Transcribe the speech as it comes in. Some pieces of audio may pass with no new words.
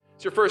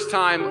it's your first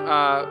time,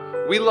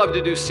 we love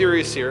to do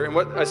series here. And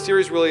what a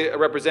series really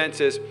represents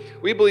is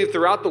we believe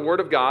throughout the Word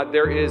of God,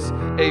 there is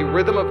a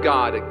rhythm of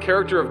God, a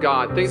character of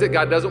God, things that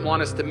God doesn't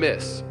want us to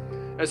miss.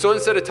 And so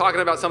instead of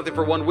talking about something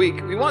for 1 week,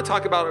 we want to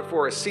talk about it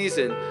for a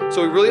season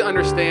so we really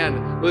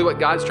understand really what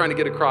God's trying to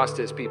get across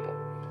to his people.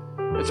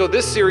 And so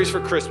this series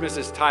for Christmas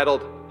is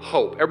titled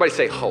Hope. Everybody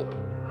say hope.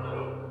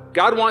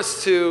 God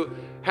wants to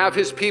have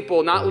his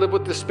people not live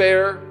with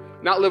despair,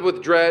 not live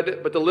with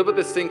dread, but to live with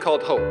this thing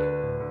called hope.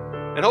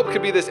 And hope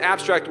could be this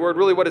abstract word.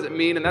 Really, what does it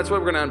mean? And that's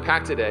what we're going to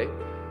unpack today.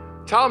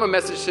 The title of my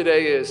message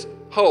today is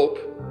Hope,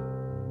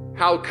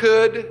 How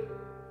Could,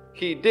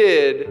 He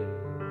Did,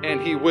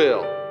 and He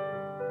Will.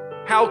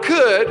 How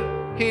could,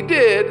 He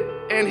did,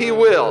 and He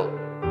will.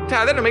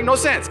 That doesn't make no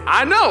sense.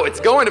 I know, it's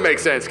going to make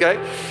sense, okay?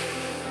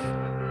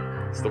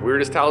 It's the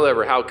weirdest title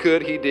ever. How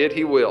could, He did,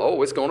 He will.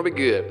 Oh, it's going to be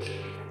good. It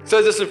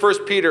says this in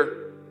 1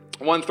 Peter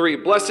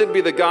 1:3. Blessed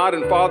be the God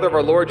and Father of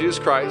our Lord Jesus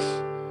Christ,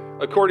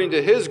 according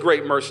to his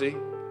great mercy.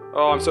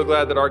 Oh, I'm so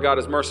glad that our God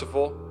is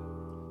merciful.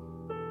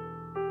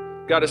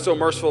 God is so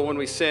merciful when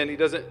we sin. He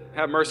doesn't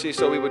have mercy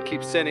so we would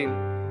keep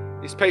sinning.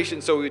 He's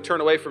patient so we would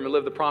turn away from him and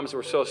live the promise that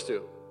we're supposed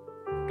to.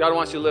 God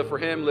wants you to live for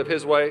him, live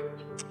his way.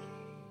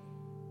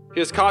 He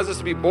has caused us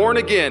to be born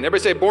again.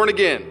 Everybody say born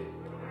again.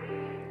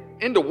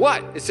 Into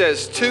what? It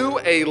says to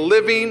a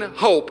living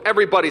hope.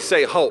 Everybody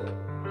say hope.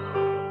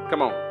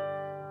 Come on.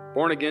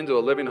 Born again to a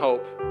living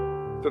hope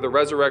through the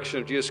resurrection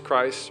of Jesus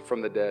Christ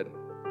from the dead.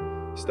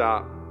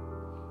 Stop.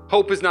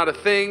 Hope is not a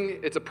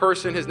thing, it's a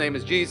person. His name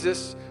is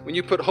Jesus. When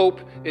you put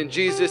hope in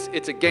Jesus,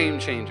 it's a game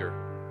changer.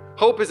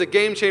 Hope is a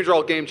game changer,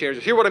 all game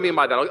changers. Here's what I mean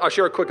by that. I'll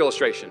share a quick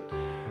illustration.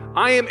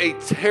 I am a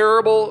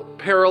terrible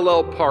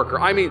parallel parker.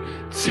 I mean,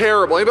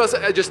 terrible. Anybody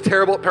else just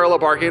terrible at parallel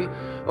parking?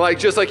 Like,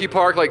 just like you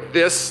park like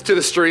this to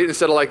the street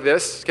instead of like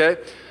this, okay?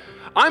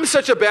 I'm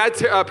such a bad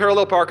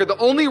parallel parker. The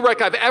only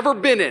wreck I've ever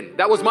been in,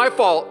 that was my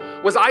fault,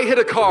 was I hit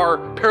a car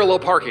parallel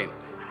parking.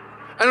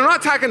 And I'm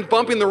not talking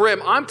bumping the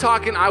rim. I'm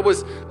talking I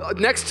was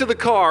next to the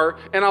car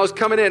and I was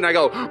coming in and I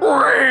go,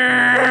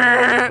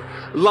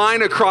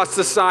 line across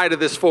the side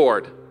of this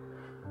Ford.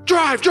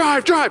 Drive.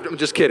 I'm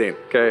just kidding,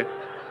 okay?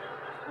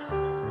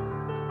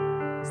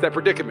 It's that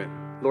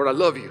predicament. Lord, I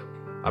love you,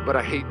 but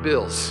I hate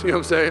bills. You know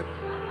what I'm saying?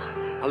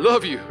 I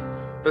love you,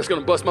 but it's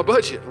going to bust my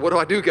budget. What do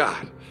I do,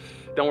 God?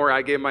 Don't worry,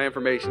 I gave my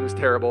information. It was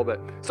terrible, but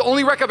it's the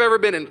only wreck I've ever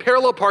been in.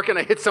 Parallel parking,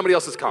 I hit somebody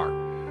else's car.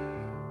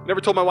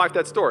 Never told my wife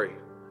that story.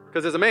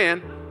 Because as a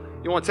man,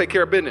 you want to take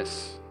care of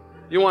business.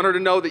 You want her to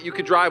know that you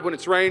can drive when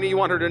it's raining. You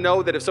want her to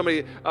know that if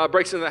somebody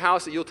breaks into the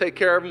house, that you'll take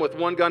care of them with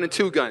 1 gun and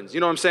 2 guns.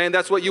 You know what I'm saying?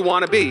 That's what you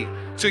want to be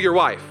to your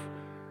wife.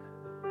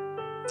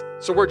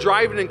 So we're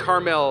driving in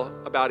Carmel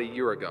about a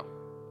year ago.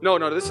 No,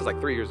 this is like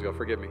 3 years ago,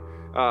 forgive me.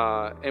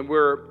 And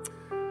we're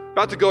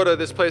about to go to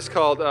this place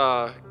called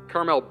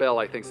Carmel Bell,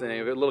 I think is the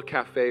name of it. A little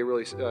cafe,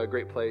 really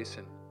great place.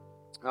 And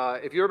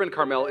if you've ever been to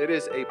Carmel, it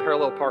is a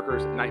parallel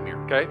parker's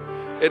nightmare, okay?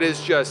 It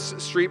is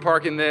just street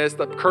parking this.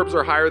 The curbs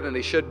are higher than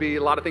they should be.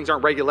 A lot of things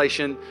aren't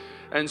regulation.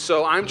 And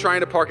so I'm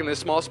trying to park in this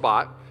small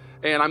spot.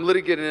 And I'm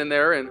literally getting in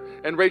there.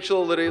 And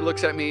Rachel literally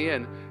looks at me.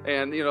 And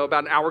you know,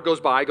 about an hour goes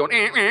by going,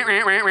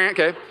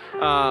 okay?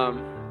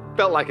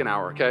 Felt like an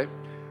hour, okay?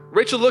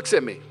 Rachel looks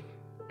at me.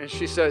 And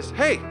she says,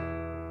 hey,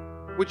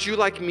 would you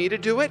like me to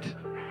do it?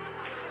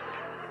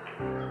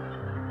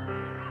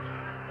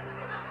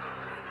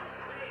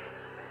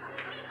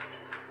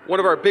 One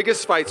of our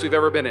biggest fights we've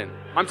ever been in.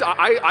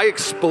 I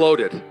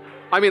exploded.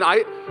 I mean,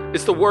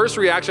 it's the worst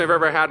reaction I've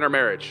ever had in our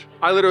marriage.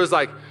 I literally was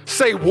like,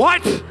 say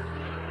what?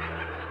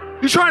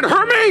 You trying to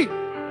hurt me?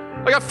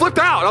 Like, I flipped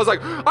out. I was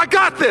like, I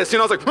got this. You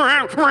know, I was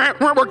like,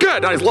 we're good.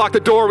 And I just locked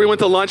the door. We went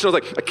to lunch. And I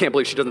was like, I can't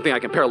believe she doesn't think I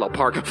can parallel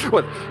park.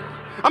 What?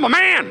 I'm a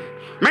man,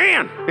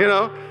 you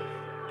know?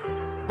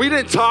 We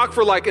didn't talk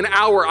for like an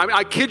hour. I mean,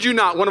 I kid you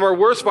not, one of our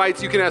worst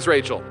fights, you can ask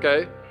Rachel,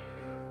 okay?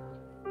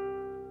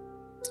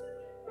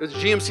 It was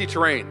GMC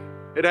Terrain.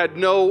 It had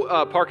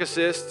no park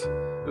assist.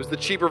 It was the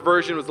cheaper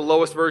version. It was the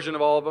lowest version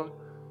of all of them.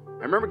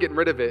 I remember getting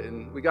rid of it,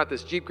 and we got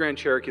this Jeep Grand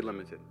Cherokee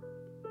Limited.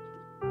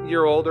 A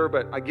year older,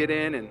 but I get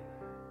in and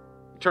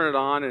turn it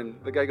on,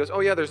 and the guy goes, oh,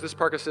 yeah, there's this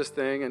park assist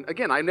thing. And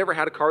again, I never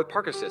had a car with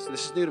park assist.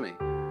 This is new to me.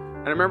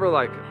 And I remember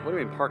like, what do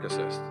you mean park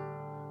assist?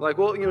 Like,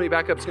 well, you know, you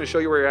back up, it's going to show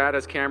you where you're at,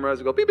 has cameras,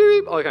 we go beep, beep,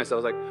 beep, all that kind of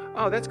stuff. I was like,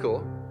 oh, that's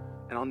cool.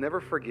 And I'll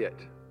never forget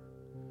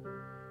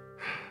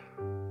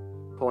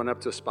pulling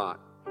up to a spot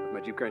with my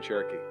Jeep Grand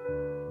Cherokee,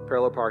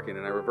 parallel parking,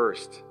 and I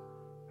reversed.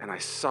 And I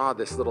saw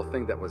this little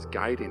thing that was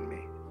guiding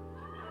me.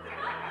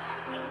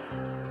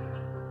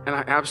 And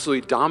I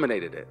absolutely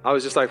dominated it. I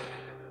was just like,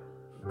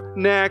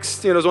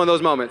 next. You know, it was one of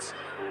those moments.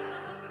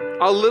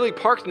 I'll literally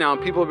park now,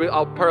 and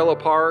I'll parallel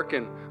park,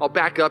 and I'll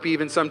back up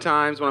even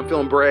sometimes when I'm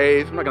feeling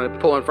brave. I'm not going to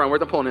pull in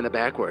frontwards. I'm pulling in the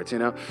backwards, you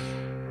know.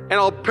 And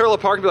I'll parallel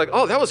park and be like,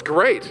 oh, that was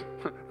great.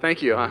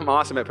 Thank you. I'm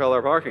awesome at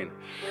parallel parking.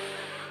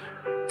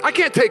 I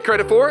can't take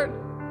credit for it.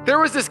 There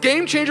was this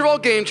game changer of all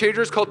game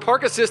changers called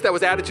Park Assist that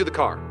was added to the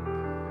car.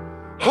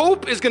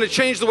 Hope is going to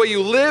change the way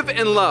you live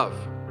and love.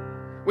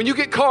 When you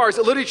get cars,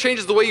 it literally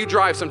changes the way you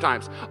drive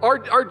sometimes.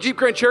 Our Jeep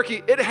Grand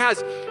Cherokee,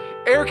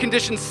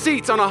 air-conditioned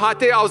seats on a hot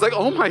day. I was like,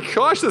 oh my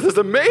gosh, this is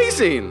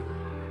amazing.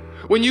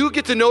 When you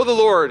get to know the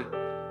Lord,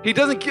 he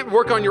doesn't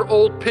work on your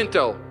old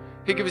Pinto.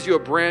 He gives you a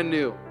brand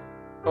new,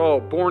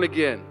 born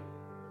again,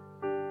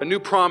 a new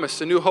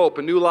promise, a new hope,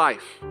 a new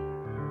life.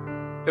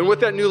 And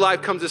with that new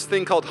life comes this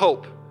thing called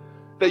hope,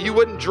 that you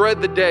wouldn't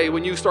dread the day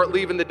when you start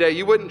leaving the day.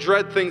 You wouldn't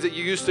dread things that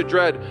you used to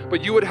dread,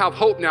 but you would have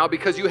hope now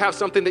because you have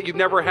something that you've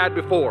never had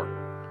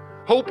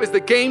before. Hope is the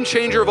game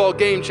changer of all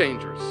game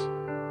changers.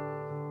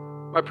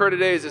 My prayer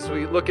today is as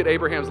we look at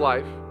Abraham's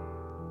life,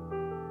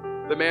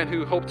 the man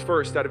who hoped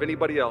first out of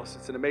anybody else.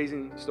 It's an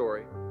amazing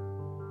story.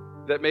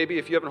 That maybe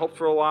if you haven't hoped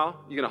for a while,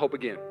 you're going to hope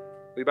again.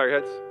 Will you bow your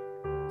heads?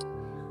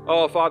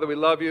 Oh, Father, we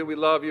love you. We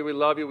love you. We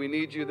love you. We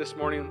need you this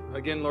morning.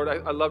 Again, Lord,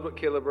 I loved what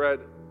Caleb read.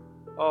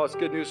 Oh, it's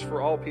good news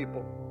for all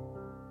people.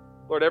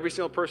 Lord, every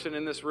single person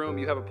in this room,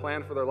 you have a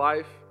plan for their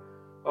life.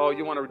 Oh,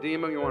 you want to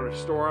redeem them. You want to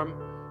restore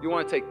them. You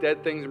want to take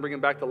dead things and bring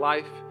them back to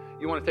life.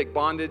 You want to take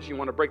bondage. You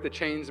want to break the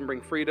chains and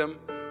bring freedom.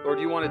 Lord,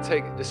 you want to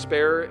take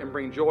despair and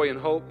bring joy and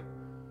hope.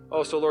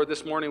 Oh, so Lord,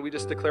 this morning we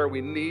just declare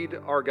we need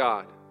our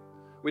God.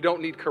 We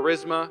don't need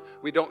charisma.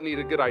 We don't need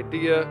a good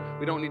idea.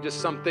 We don't need just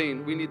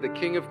something. We need the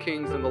King of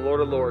Kings and the Lord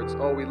of Lords.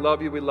 Oh, we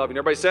love you. We love you. And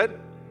everybody said?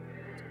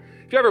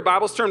 If you have your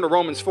Bibles, turn to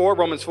Romans 4.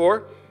 Romans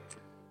 4.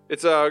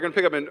 It's we're going to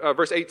pick up in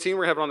verse 18. We're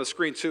going to have it on the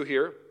screen too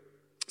here.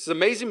 It's an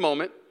amazing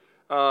moment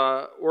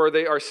where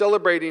they are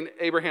celebrating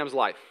Abraham's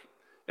life.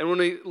 And when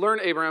we learn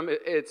Abraham,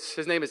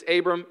 his name is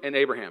Abram and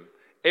Abraham.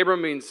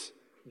 Abram means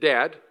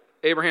dad.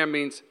 Abraham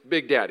means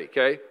big daddy,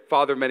 okay?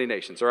 Father of many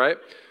nations, all right?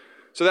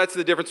 So that's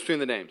the difference between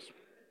the names.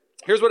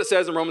 Here's what it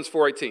says in Romans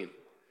 4:18.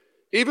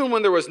 Even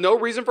when there was no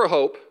reason for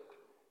hope,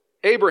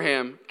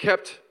 Abraham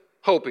kept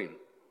hoping.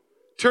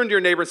 Turn to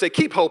your neighbor and say,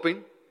 keep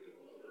hoping.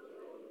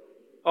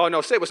 Oh,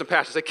 no, say it with some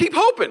passion. Say, keep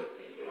hoping.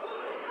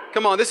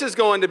 Come on, this is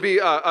going to be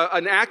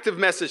an active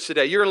message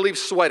today. You're going to leave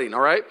sweating,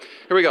 all right?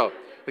 Here we go.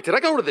 Like, did I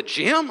go to the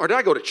gym or did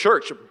I go to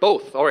church?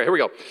 Both. All right, here we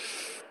go.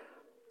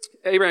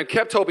 Abraham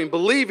kept hoping,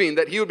 believing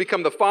that he would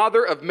become the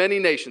father of many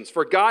nations.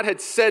 For God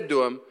had said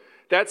to him,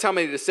 that's how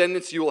many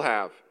descendants you will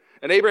have.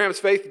 And Abraham's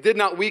faith did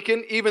not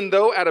weaken, even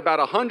though at about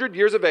 100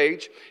 years of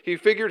age, he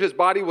figured his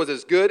body was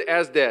as good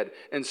as dead.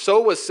 And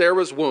so was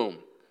Sarah's womb.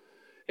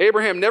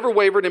 Abraham never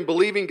wavered in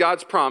believing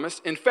God's promise.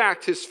 In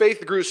fact, his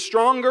faith grew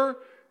stronger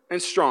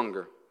and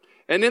stronger.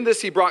 And in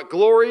this, he brought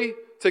glory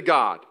to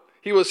God.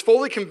 He was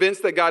fully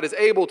convinced that God is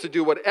able to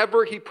do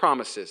whatever he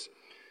promises.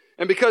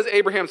 And because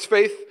Abraham's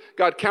faith,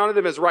 God counted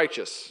him as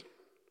righteous.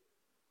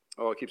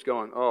 Oh, it keeps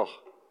going. Oh,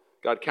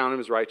 God counted him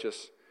as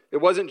righteous. It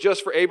wasn't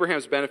just for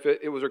Abraham's benefit.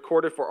 It was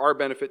recorded for our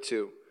benefit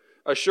too,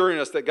 assuring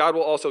us that God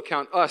will also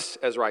count us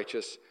as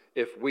righteous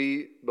if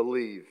we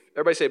believe.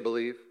 Everybody say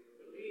believe.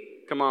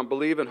 Believe. Come on,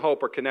 believe and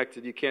hope are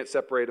connected. You can't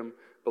separate them.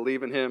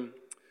 Believe in him.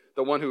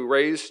 The one who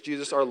raised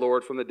Jesus our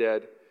Lord from the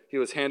dead. He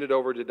was handed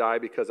over to die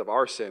because of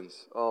our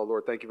sins. Oh,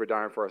 Lord, thank you for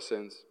dying for our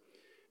sins.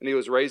 And he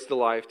was raised to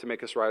life to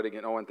make us right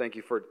again. Oh, and thank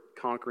you for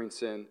conquering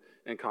sin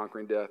and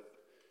conquering death.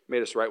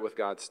 Made us right with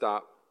God.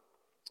 Stop.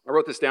 I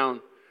wrote this down.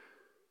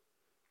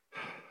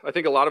 I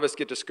think a lot of us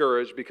get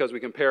discouraged because we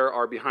compare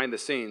our behind the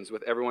scenes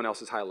with everyone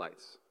else's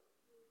highlights.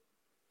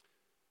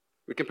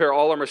 We compare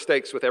all our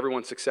mistakes with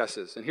everyone's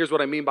successes. And here's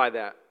what I mean by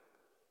that.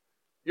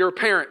 You're a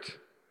parent,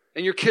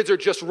 and your kids are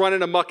just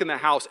running amok in the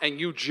house, and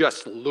you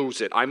just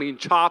lose it. I mean,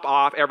 chop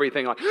off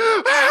everything. Like, hey,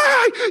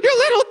 you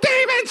little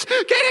demons,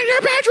 get in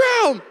your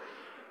bedroom.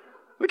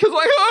 The kid's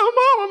like, oh,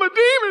 Mom, I'm a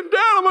demon.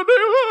 Dad, I'm a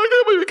demon. I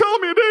can't believe you call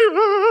me a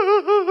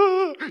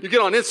demon. You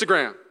get on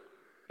Instagram,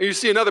 and you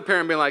see another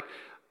parent being like,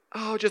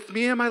 oh, just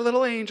me and my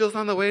little angels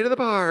on the way to the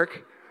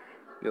park.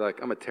 You're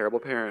like, I'm a terrible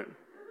parent.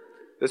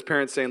 This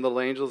parent's saying little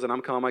angels, and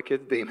I'm calling my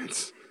kids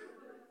demons.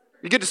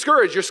 You get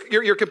discouraged.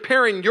 You're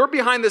comparing your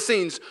behind the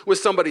scenes with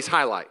somebody's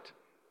highlight.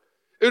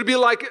 It would be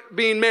like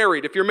being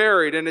married. If you're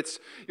married and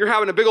you're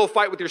having a big old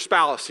fight with your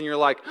spouse, and you're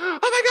like, oh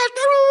my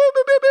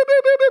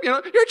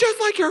gosh, you're just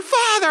like your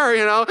father,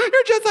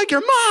 you're just like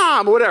your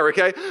mom, whatever,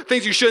 okay?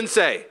 Things you shouldn't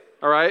say,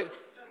 all right?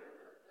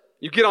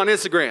 You get on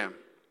Instagram,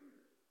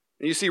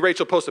 and you see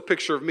Rachel post a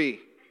picture of me,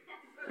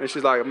 and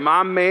she's like,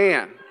 my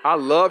man, I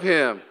love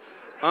him.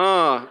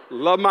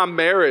 Love my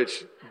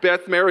marriage.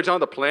 Best marriage on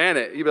the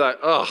planet. You'd be like,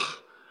 ugh.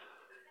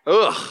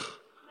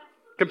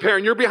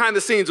 Comparing your behind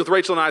the scenes with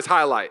Rachel and I's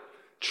highlight.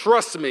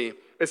 Trust me,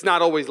 it's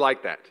not always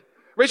like that.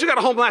 Rachel got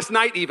home last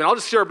night even. I'll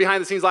just share her behind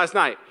the scenes last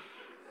night.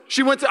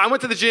 I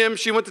went to the gym,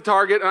 she went to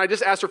Target, and I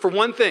just asked her for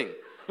one thing.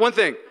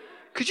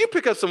 Could you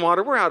pick up some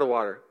water? We're out of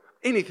water.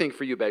 Anything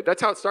for you, babe.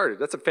 That's how it started.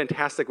 That's a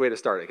fantastic way to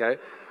start it,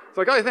 okay? It's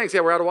like, oh, thanks. Yeah,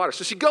 we're out of water.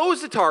 So she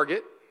goes to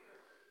Target,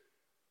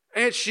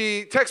 and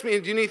she texts me,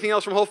 do you need anything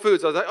else from Whole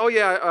Foods? I was like, oh,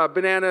 yeah,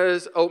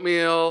 bananas,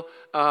 oatmeal,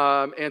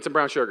 and some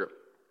brown sugar.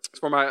 It's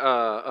for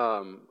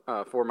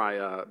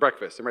my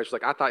breakfast. And Rachel's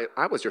like, I thought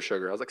I was your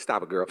sugar. I was like,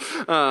 stop it, girl.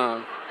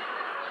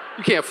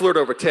 You can't flirt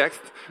over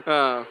text.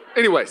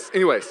 Anyways.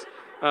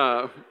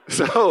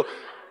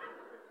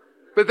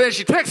 But But then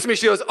she texts me,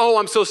 she goes, oh,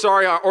 I'm so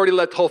sorry, I already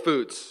left Whole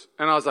Foods.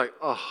 And I was like,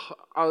 oh.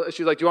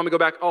 She's like, do you want me to go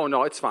back? Oh,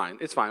 no, it's fine.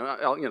 It's fine.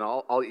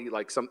 I'll eat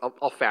like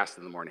I'll fast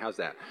in the morning. How's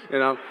that?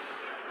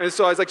 And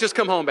so I was like, just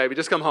come home, baby.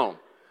 Just come home.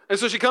 And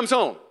so she comes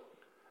home.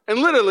 And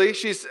literally,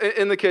 she's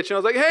in the kitchen. I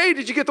was like, hey,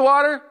 did you get the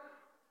water?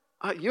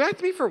 You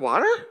asked me for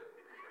water?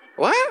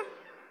 What?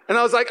 And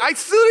I was like, I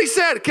literally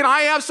said, can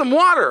I have some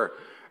water?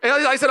 And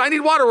I said, I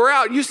need water. We're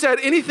out. You said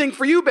anything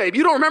for you, babe.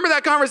 You don't remember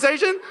that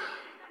conversation?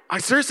 I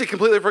seriously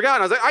completely forgot.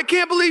 And I was like, I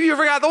can't believe you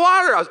forgot the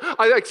water.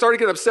 I started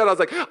getting upset. I was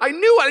like, I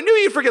knew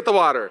you'd forget the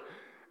water.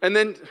 And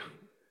then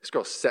this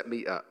girl set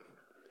me up.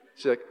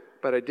 She's like,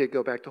 but I did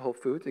go back to Whole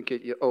Foods and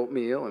get you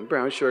oatmeal and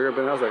brown sugar.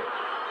 But I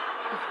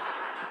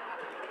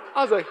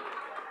was like,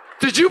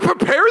 did you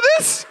prepare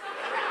this?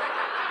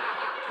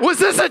 Was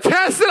this a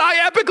test that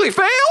I epically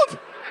failed?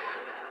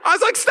 I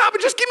was like, stop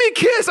it, just give me a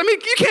kiss. I mean,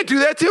 you can't do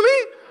that to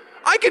me.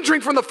 I can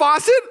drink from the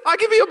faucet. I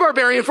can be a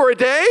barbarian for a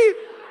day.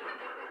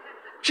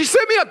 She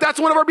set me up. That's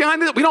one of our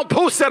behind the... We don't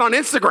post that on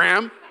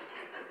Instagram.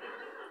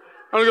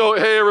 I don't go,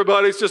 hey,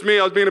 everybody, it's just me.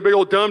 I was being a big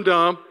old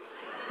dum-dum.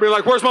 Being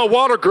like, where's my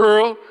water,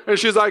 girl? And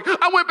she's like,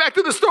 I went back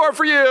to the store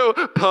for you.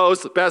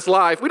 Post, best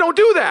life. We don't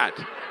do that.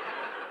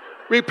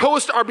 We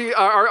post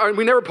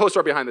we never post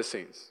our behind the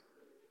scenes.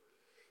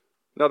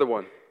 Another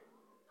one.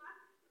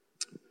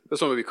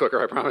 This one will be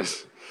quicker, I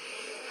promise.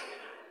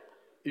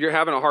 You're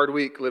having a hard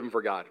week living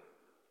for God.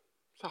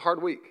 It's a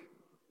hard week.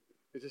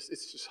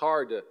 It's just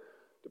hard to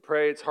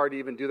pray. It's hard to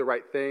even do the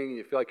right thing.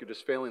 You feel like you're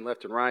just failing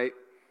left and right.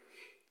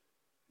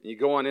 And you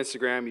go on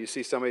Instagram, and you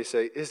see somebody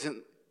say,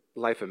 isn't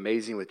life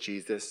amazing with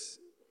Jesus?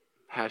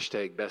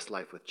 Hashtag best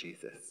life with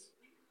Jesus.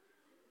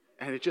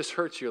 And it just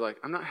hurts you. You're like,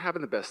 I'm not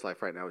having the best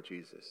life right now with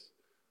Jesus.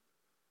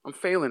 I'm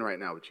failing right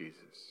now with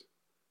Jesus.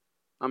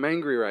 I'm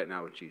angry right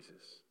now with Jesus.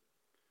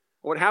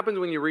 What happens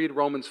when you read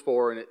Romans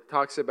 4 and it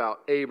talks about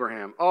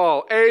Abraham?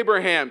 Oh,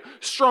 Abraham,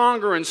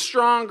 stronger and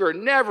stronger,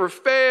 never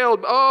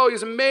failed. Oh,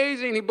 he's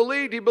amazing. He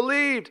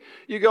believed.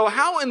 You go,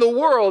 how in the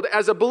world,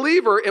 as a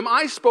believer, am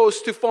I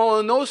supposed to follow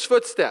in those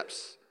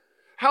footsteps?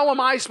 How am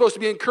I supposed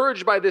to be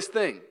encouraged by this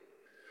thing?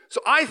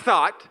 So I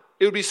thought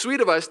it would be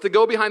sweet of us to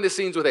go behind the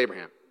scenes with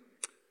Abraham,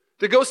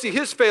 to go see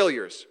his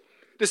failures,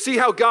 to see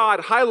how God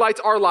highlights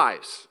our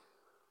lives.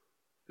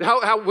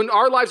 How when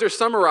our lives are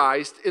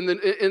summarized in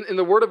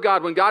the Word of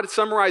God, when God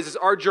summarizes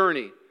our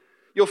journey,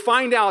 you'll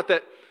find out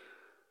that,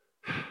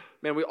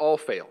 man, we all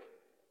fail.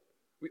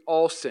 We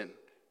all sin.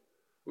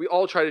 We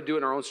all try to do it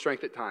in our own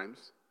strength at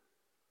times.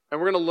 And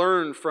we're going to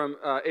learn from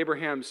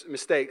Abraham's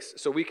mistakes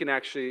so we can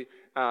actually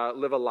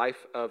live a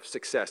life of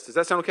success. Does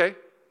that sound okay?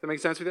 Does that make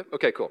sense with you?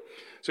 Okay, cool.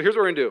 So here's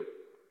what we're going to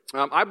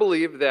do. I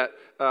believe that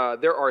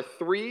there are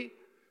three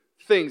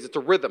things. It's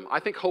a rhythm.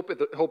 I think hope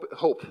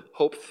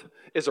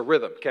is a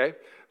rhythm, okay?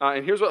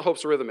 And here's what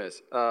hope's rhythm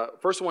is.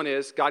 First one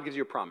is God gives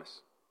you a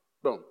promise.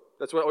 Boom.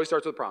 That's what always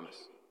starts with a promise.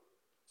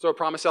 So a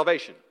promise of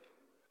salvation.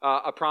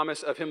 A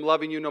promise of Him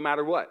loving you no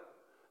matter what.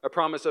 A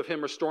promise of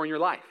Him restoring your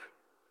life.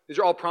 These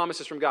are all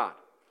promises from God.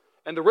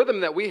 And the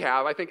rhythm that we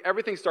have, I think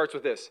everything starts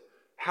with this.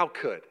 How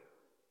could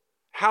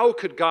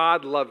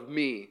God love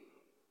me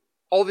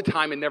all the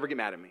time and never get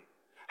mad at me?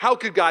 How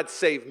could God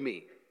save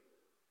me?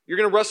 You're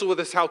going to wrestle with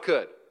this, how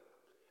could?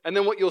 And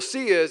then what you'll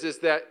see is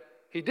that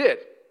He did.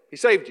 He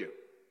saved you.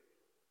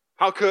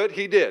 How could?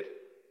 He did.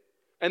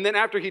 And then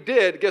after He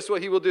did, guess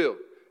what He will do?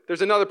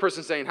 There's another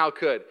person saying, how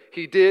could?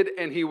 He did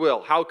and He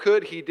will. How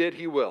could? He did,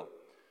 He will.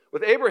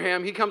 With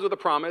Abraham, he comes with a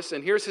promise,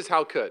 and here's his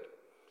how could.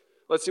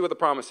 Let's see what the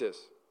promise is.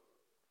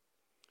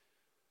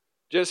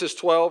 Genesis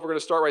 12, we're going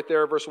to start right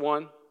there, verse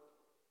 1.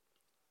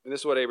 And this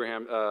is what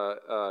Abraham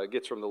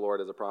gets from the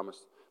Lord as a promise.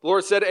 The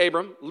Lord said to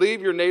Abram,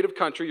 leave your native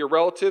country, your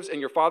relatives,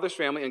 and your father's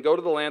family, and go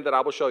to the land that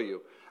I will show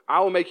you. I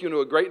will make you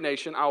into a great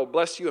nation. I will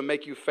bless you and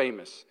make you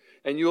famous,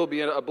 and you will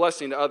be a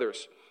blessing to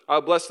others. I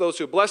will bless those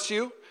who bless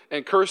you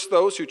and curse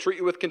those who treat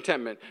you with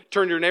contentment.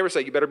 Turn to your neighbor and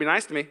say, you better be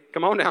nice to me.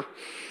 Come on now.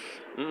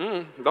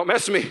 Don't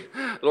mess with me.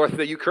 Lord,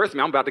 you curse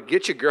me. I'm about to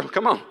get you, girl.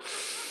 Come on.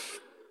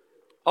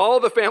 All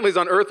the families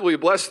on earth will be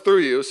blessed through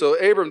you. So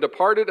Abram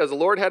departed as the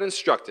Lord had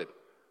instructed.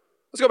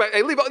 Let's go back.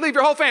 Hey, leave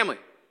your whole family.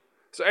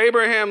 So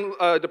Abraham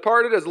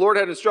departed as the Lord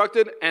had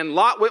instructed, and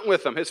Lot went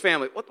with him, his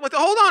family.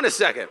 Hold on a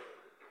second.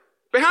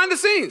 Behind the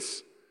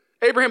scenes,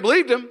 Abraham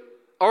believed him.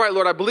 All right,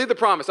 Lord, I believe the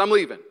promise. I'm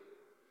leaving.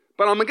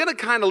 But I'm going to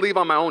kind of leave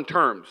on my own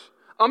terms.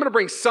 I'm going to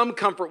bring some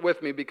comfort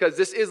with me because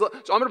this is, so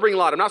I'm going to bring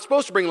Lot. I'm not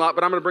supposed to bring Lot,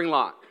 but I'm going to bring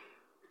Lot.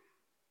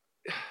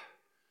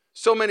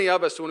 So many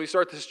of us, when we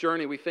start this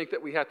journey, we think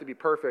that we have to be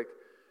perfect.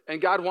 And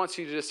God wants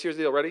you to just, here's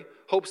the deal, ready?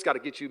 Hope's got to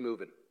get you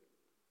moving.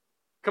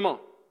 Come on.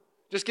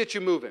 Just get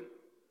you moving.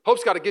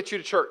 Hope's got to get you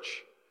to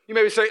church. You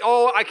may be saying,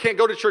 oh, I can't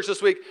go to church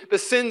this week. The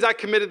sins I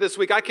committed this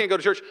week, I can't go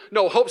to church.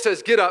 No, Hope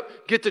says, get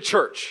up, get to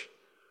church.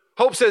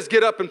 Hope says,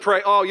 get up and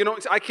pray. Oh, you know,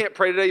 I can't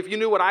pray today. If you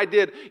knew what I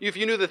did, if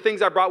you knew the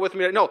things I brought with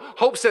me. No,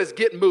 Hope says,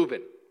 get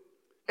moving.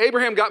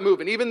 Abraham got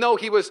moving. Even though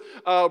he was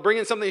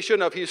bringing something he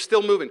shouldn't have, he was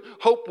still moving.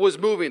 Hope was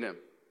moving him.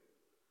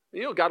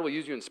 You know, God will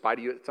use you in spite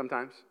of you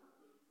sometimes.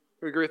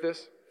 Do you agree with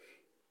this?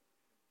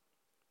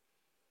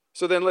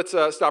 So then let's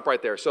stop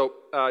right there. So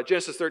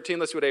Genesis 13,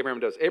 let's see what Abraham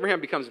does.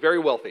 Abraham becomes very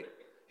wealthy.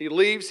 He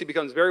leaves, he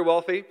becomes very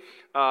wealthy.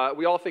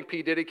 We all think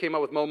P. Diddy came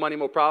up with more money,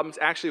 more problems.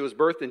 Actually, it was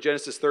birthed in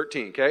Genesis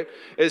 13, okay?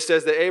 It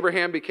says that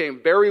Abraham became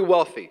very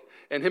wealthy.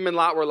 And him and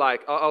Lot were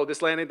like, uh-oh,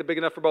 this land ain't big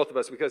enough for both of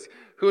us. Because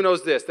who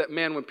knows this, that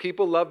man, when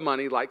people love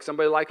money, like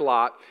somebody like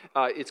Lot,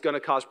 it's going to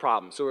cause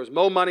problems. So there's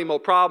more money, more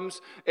problems.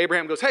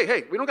 Abraham goes,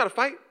 hey, we don't got to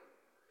fight.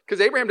 Because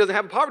Abraham doesn't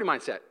have a poverty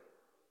mindset.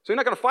 So you're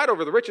not going to fight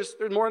over the riches.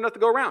 There's more than enough to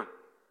go around.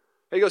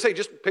 He goes, hey,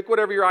 just pick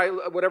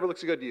whatever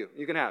looks good to you.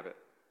 You can have it.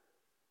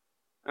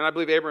 And I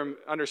believe Abraham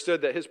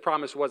understood that his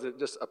promise wasn't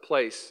just a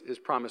place. His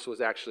promise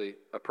was actually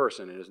a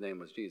person, and his name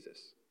was Jesus.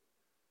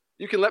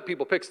 You can let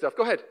people pick stuff.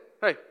 Go ahead.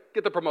 Hey,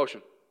 get the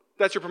promotion. If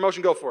that's your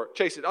promotion, go for it.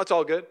 Chase it. That's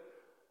all good.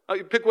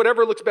 You pick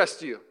whatever looks best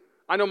to you.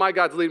 I know my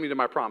God's leading me to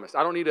my promise.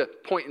 I don't need to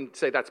point and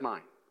say that's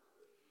mine.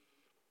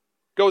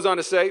 Goes on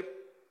to say,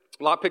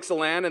 Lot picks the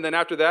land, and then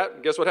after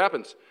that, guess what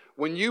happens?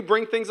 When you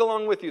bring things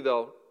along with you,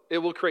 though, it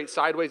will create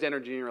sideways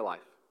energy in your life.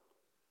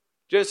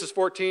 Genesis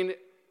 14,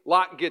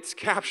 Lot gets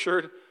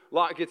captured.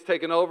 Lot gets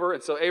taken over.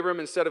 And so Abram,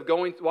 instead of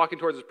walking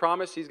towards his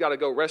promise, he's got to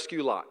go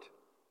rescue Lot.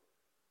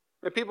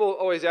 And people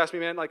always ask me,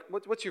 man, like,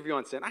 what's your view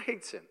on sin? I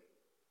hate sin.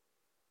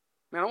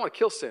 Man, I want to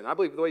kill sin. I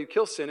believe the way you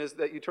kill sin is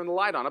that you turn the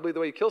light on. I believe the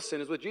way you kill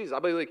sin is with Jesus. I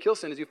believe the way you kill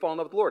sin is you fall in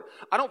love with the Lord.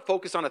 I don't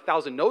focus on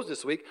 1,000 no's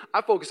this week.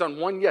 I focus on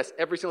one yes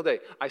every single day.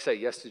 I say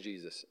yes to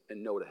Jesus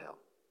and no to hell.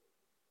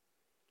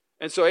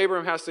 And so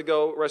Abram has to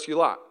go rescue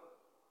Lot.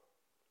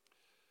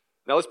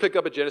 Now let's pick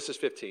up at Genesis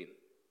 15.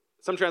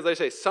 Some translators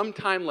say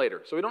sometime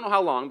later. So we don't know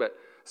how long, but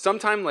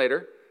sometime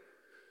later,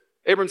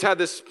 Abram's had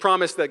this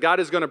promise that God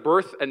is going to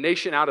birth a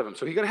nation out of him.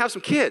 So he's going to have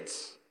some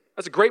kids.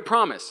 That's a great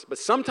promise. But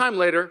sometime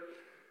later,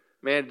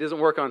 man, it doesn't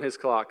work on his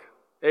clock.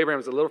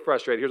 Abraham's a little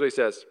frustrated. Here's what he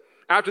says.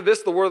 After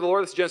this, the word of the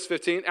Lord, this is Genesis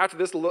 15. After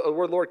this, the word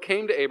of the Lord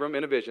came to Abram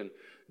in a vision.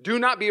 Do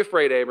not be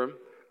afraid, Abram.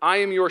 I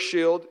am your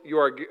shield. You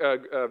are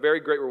a very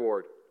great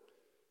reward.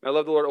 And I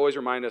love the Lord always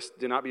remind us,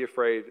 do not be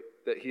afraid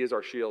that he is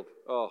our shield.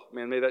 Oh,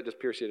 man, may that just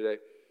pierce you today.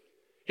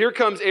 Here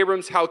comes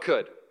Abram's how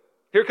could.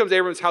 Here comes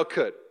Abram's how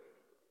could.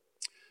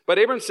 But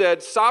Abram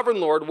said, Sovereign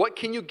Lord, what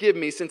can you give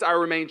me since I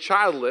remain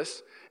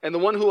childless, and the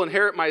one who will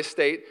inherit my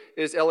estate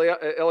is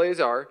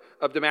Eleazar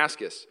of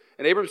Damascus?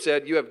 And Abram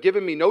said, you have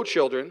given me no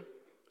children,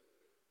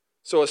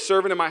 so a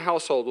servant in my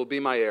household will be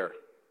my heir.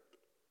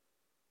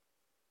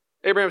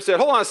 Abraham said,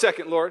 hold on a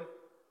second, Lord.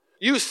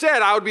 You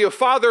said I would be a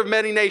father of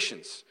many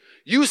nations.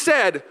 You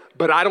said,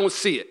 but I don't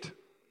see it.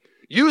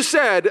 You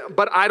said,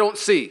 but I don't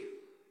see.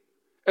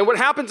 And what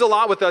happens a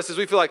lot with us is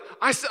we feel like,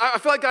 I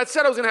feel like God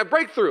said I was going to have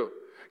breakthrough.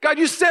 God,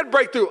 you said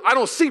breakthrough. I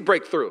don't see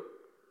breakthrough.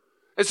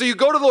 And so you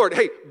go to the Lord.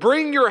 Hey,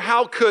 bring your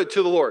how could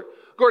to the Lord.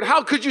 Lord,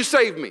 how could you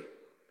save me?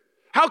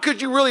 How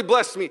could you really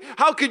bless me?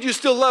 How could you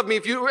still love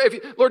me?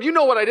 Lord, you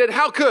know what I did.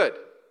 How could? A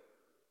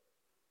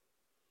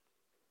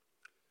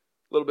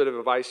little bit of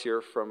advice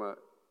here from a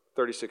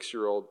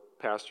 36-year-old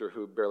pastor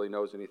who barely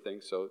knows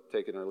anything, so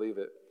take it or leave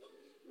it.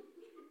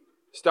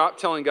 Stop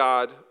telling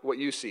God what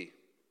you see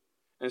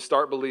and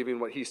start believing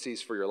what he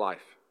sees for your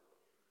life.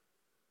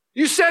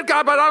 You said,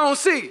 God, but I don't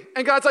see.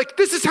 And God's like,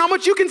 this is how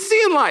much you can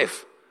see in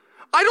life.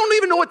 I don't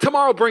even know what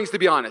tomorrow brings, to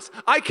be honest.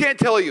 I can't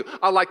tell you.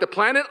 I like to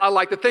plan it. I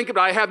like to think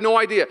about it. I have no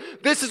idea.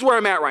 This is where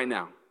I'm at right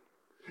now.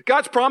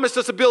 God's promised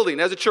us a building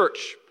as a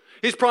church.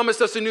 He's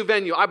promised us a new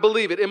venue. I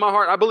believe it. In my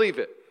heart, I believe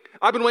it.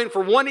 I've been waiting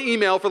for one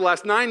email for the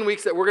last 9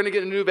 weeks that we're going to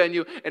get a new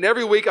venue. And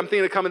every week I'm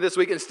thinking of coming this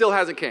week and it still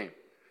hasn't came.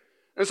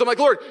 And so I'm like,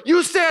 Lord,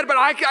 you said, but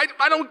I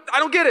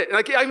don't get it. And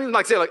I even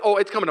say oh,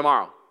 it's coming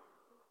tomorrow.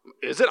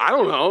 Is it? I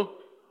don't know.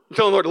 I'm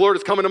telling the Lord,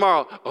 it's coming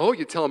tomorrow. Oh,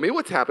 you're telling me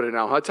what's happening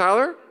now, huh,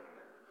 Tyler?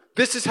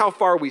 This is how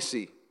far we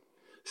see.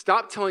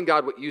 Stop telling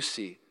God what you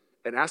see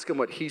and ask him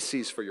what he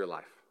sees for your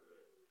life.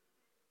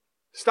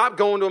 Stop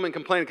going to him and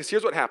complaining, because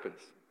here's what happens.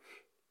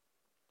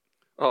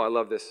 Oh, I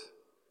love this.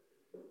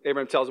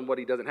 Abraham tells him what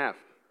he doesn't have.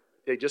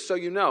 Hey, just so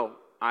you know,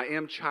 I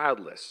am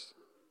childless.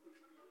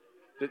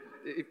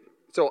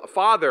 So a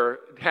father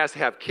has to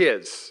have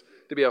kids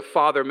to be a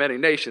father of many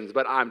nations,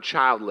 but I'm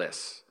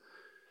childless.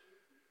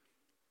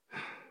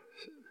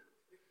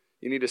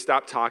 You need to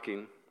stop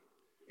talking.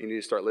 You need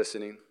to start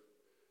listening.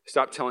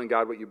 Stop telling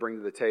God what you bring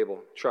to the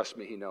table. Trust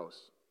me, he knows.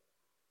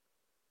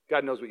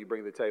 God knows what you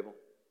bring to the table.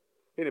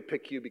 He didn't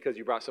pick you because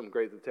you brought something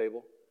great to the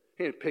table.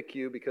 He didn't pick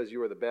you because you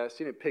were the best.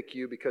 He didn't pick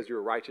you because you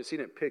were righteous. He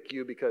didn't pick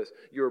you because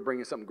you were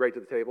bringing something great to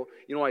the table.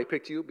 You know why he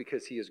picked you?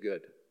 Because he is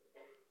good.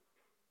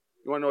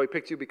 You want to know why he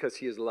picked you? Because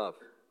he is love.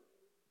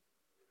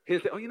 He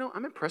didn't think,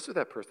 I'm impressed with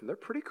that person. They're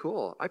pretty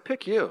cool. I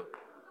pick you.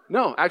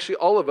 No, actually,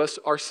 all of us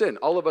are sin.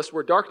 All of us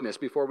were darkness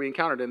before we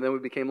encountered it, and then we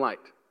became light.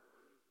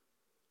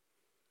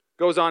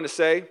 Goes on to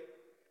say,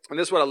 and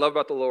this is what I love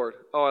about the Lord.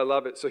 Oh, I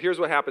love it. So here's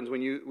what happens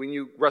when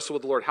you wrestle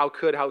with the Lord. How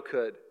could?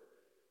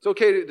 It's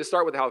okay to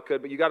start with how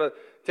could, but you got to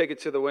take it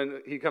to the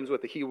when he comes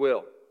with the he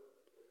will.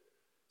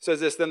 It says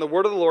this, then the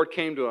word of the Lord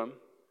came to him.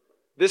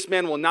 This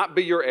man will not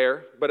be your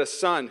heir, but a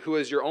son who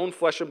is your own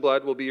flesh and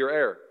blood will be your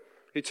heir.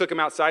 He took him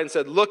outside and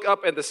said, look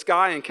up at the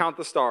sky and count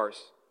the stars.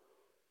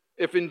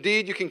 If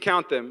indeed you can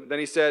count them, then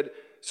he said,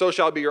 so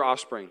shall be your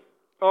offspring.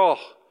 Oh,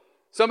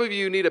 some of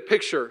you need a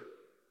picture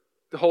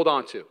to hold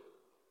on to.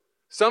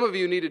 Some of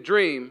you need a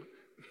dream.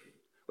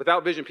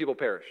 Without vision, people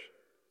perish.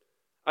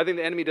 I think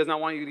the enemy does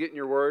not want you to get in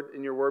your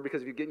word,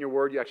 because if you get in your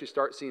word, you actually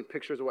start seeing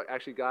pictures of what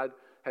actually God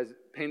has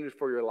painted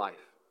for your life.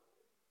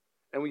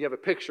 And when you have a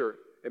picture,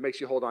 it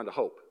makes you hold on to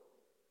hope.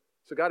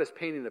 So God is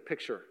painting a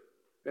picture.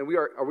 And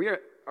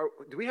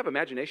do we have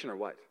imagination or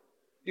what?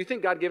 Do you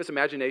think God gave us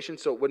imagination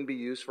so it wouldn't be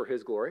used for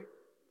His glory?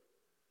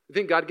 You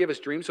think God gave us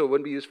dreams so it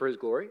wouldn't be used for His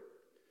glory?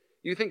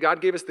 You think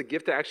God gave us the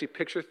gift to actually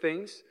picture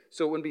things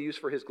so it wouldn't be used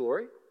for His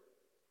glory?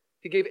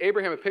 He gave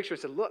Abraham a picture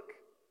and said, look,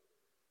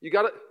 you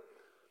got to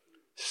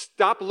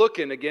stop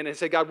looking again and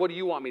say, God, what do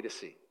you want me to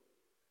see?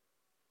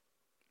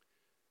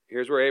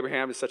 Here's where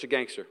Abraham is such a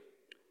gangster.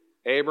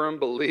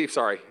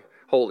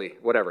 Holy,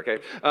 whatever, okay?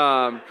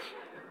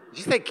 Did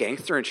you say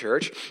gangster in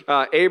church?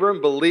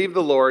 Abram believed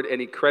the Lord,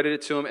 and He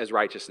credited to him as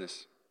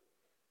righteousness.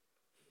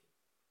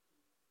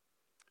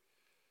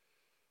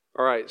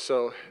 All right,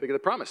 so look at the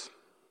promise.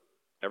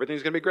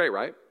 Everything's going to be great,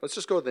 right? Let's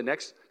just go to the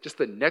next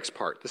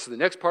part. This is the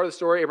next part of the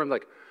story. Abram's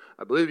like,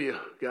 I believe you,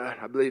 God.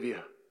 I believe you.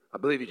 I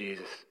believe you,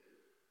 Jesus.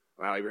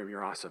 Wow, Abram,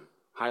 you're awesome.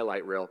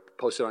 Highlight reel.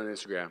 Post it on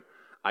Instagram.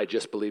 I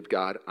just believed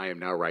God. I am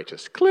now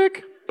righteous.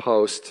 Click.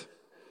 Post.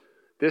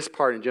 This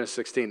part in Genesis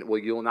 16, well,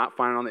 you will not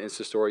find it on the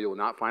Insta story. You will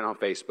not find it on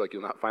Facebook. You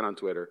will not find it on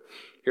Twitter.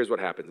 Here's what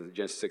happens in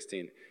Genesis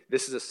 16.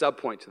 This is a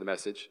sub-point to the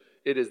message.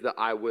 It is the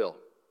I will.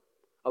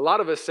 A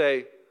lot of us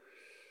say,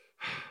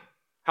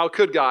 how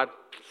could God?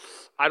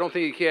 I don't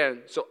think He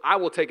can, so I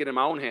will take it in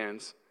my own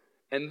hands.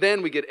 And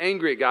then we get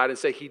angry at God and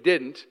say He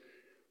didn't.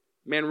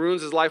 Man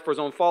ruins his life for his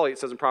own folly, it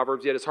says in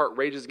Proverbs, yet his heart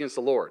rages against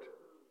the Lord.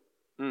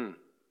 You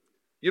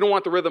don't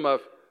want the rhythm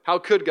of, how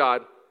could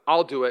God?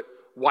 I'll do it.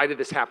 Why did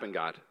this happen,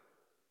 God?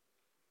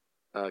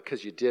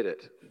 Because you did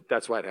it.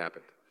 That's why it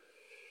happened.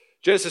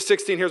 Genesis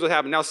 16, here's what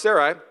happened. Now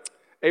Sarai,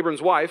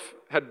 Abram's wife,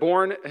 had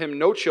borne him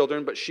no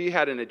children, but she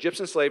had an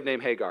Egyptian slave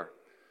named Hagar.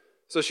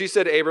 So she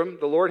said to Abram,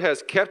 the Lord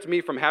has kept me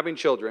from having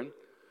children.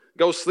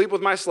 Go sleep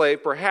with my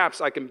slave.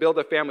 Perhaps I can build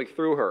a family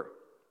through her.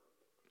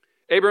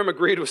 Abram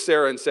agreed with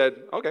Sarah and said,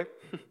 okay.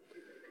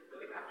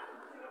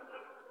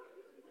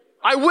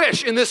 I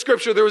wish in this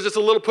scripture there was just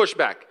a little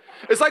pushback.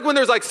 It's like when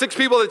there's like 6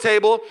 people at the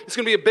table. It's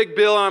going to be a big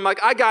bill, and I'm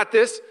like, I got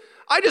this.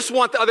 I just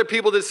want the other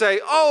people to say,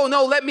 oh,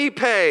 no, let me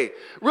pay.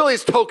 Really,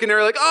 it's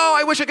tokenary, like, oh,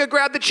 I wish I could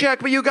grab the check,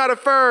 but you got it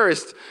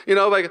first. You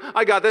know, like,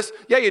 I got this.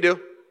 Yeah, you do.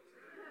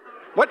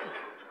 What?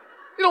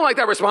 You don't like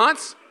that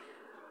response?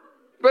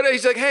 But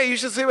he's like, hey, you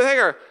should sleep with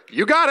Hagar.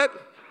 You got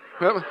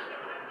it.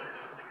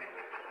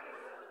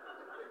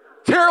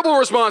 Terrible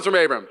response from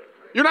Abram.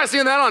 You're not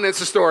seeing that on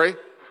Insta story.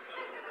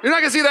 You're not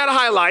going to see that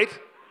highlight.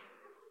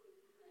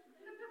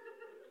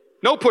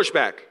 No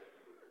pushback.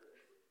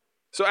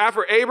 So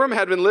after Abram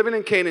had been living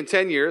in Canaan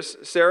 10 years,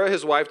 Sarah,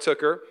 his wife,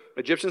 took her,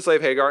 Egyptian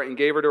slave Hagar, and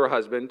gave her to her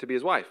husband to be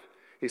his wife.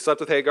 He slept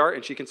with Hagar,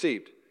 and she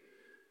conceived.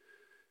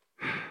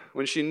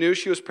 When she knew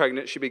she was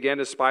pregnant, she began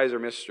to despise her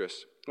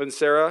mistress. When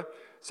Sarai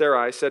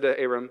said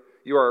to Abram,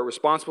 you are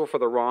responsible for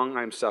the wrong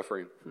I am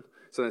suffering.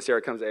 So then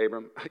Sarah comes to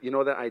Abram, you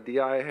know that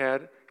idea I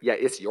had? Yeah,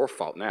 it's your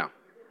fault now.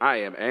 I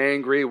am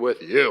angry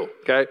with you,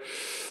 okay?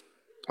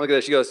 Look at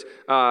this. She goes,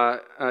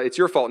 it's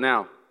your fault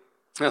now.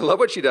 I love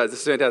what she does. This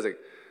is fantastic.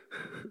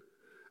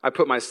 I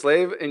put my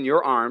slave in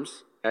your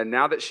arms, and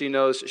now that she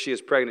knows she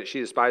is pregnant, she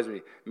despises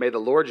me. May the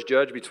Lord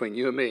judge between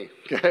you and me,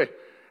 okay?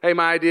 Hey,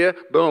 my idea,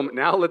 boom.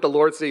 Now let the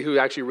Lord see who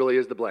actually really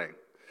is to blame.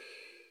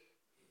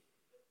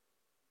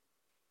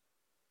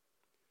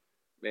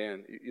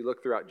 Man, you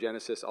look throughout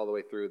Genesis all the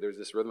way through, there's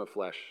this rhythm of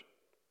flesh.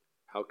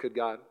 How could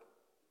God?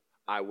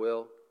 I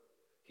will.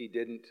 He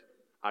didn't.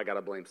 I got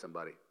to blame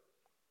somebody.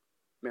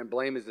 Man,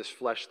 blame is this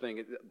flesh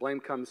thing. Blame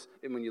comes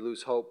in when you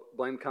lose hope.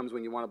 Blame comes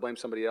when you want to blame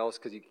somebody else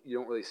because you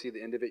don't really see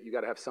the end of it. You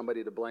got to have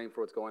somebody to blame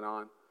for what's going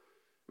on.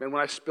 Man,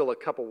 when I spill a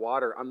cup of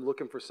water, I'm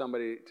looking for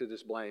somebody to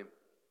just blame.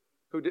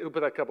 Who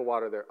put that cup of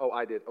water there? Oh,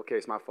 I did. Okay,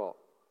 it's my fault.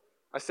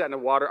 I sat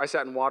in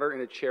water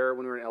in a chair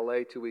when we were in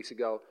LA 2 weeks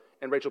ago,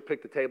 and Rachel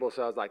picked the table,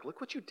 so I was like,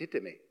 look what you did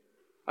to me.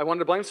 I wanted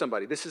to blame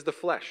somebody. This is the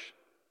flesh.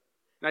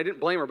 And I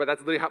didn't blame her, but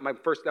that's literally how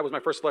that was my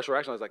first flesh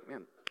reaction. I was like,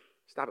 man,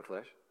 stop it,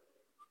 flesh.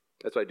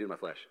 That's what I do to my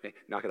flesh. Okay?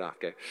 Knock it off,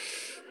 okay?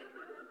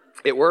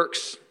 It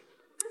works.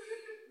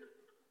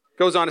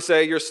 Goes on to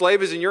say, your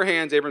slave is in your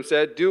hands, Abram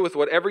said. Do with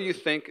whatever you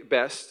think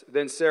best.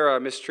 Then Sarah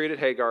mistreated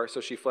Hagar,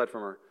 so she fled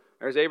from her.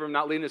 There's Abram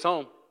not leading his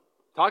home.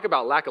 Talk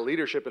about lack of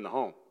leadership in the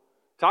home.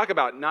 Talk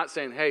about not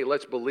saying, hey,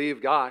 let's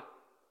believe God.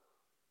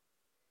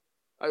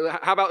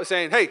 How about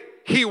saying, hey,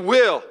 He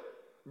will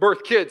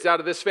birth kids out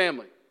of this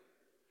family.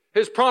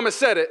 His promise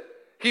said it.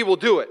 He will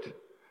do it.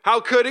 How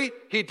could He?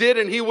 He did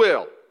and He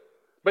will.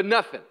 But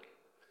nothing.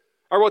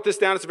 I wrote this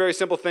down. It's a very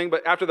simple thing.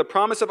 But after the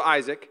promise of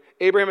Isaac,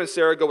 Abraham and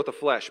Sarah go with the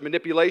flesh.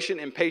 Manipulation,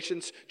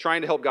 impatience,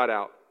 trying to help God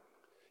out.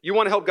 You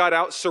want to help God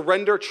out?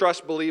 Surrender,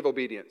 trust, believe,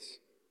 obedience.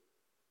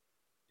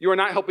 You are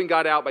not helping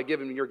God out by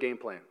giving Him your game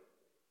plan.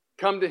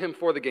 Come to Him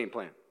for the game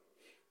plan.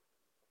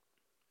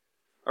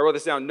 I wrote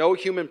this down. No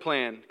human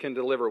plan can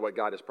deliver what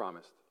God has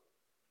promised.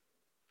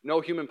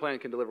 No human plan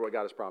can deliver what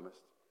God has promised.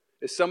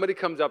 If somebody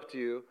comes up to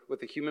you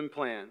with a human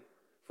plan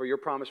for your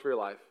promise for your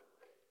life,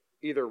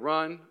 either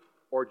run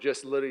or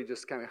just literally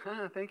just kind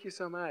of, thank you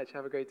so much,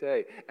 have a great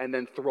day, and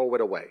then throw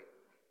it away.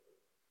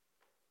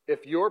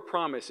 If your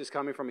promise is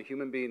coming from a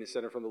human being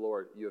instead of from the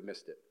Lord, you have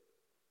missed it.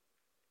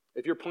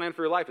 If your plan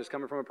for your life is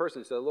coming from a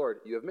person instead of the Lord,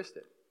 you have missed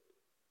it.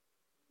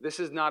 This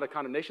is not a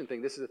condemnation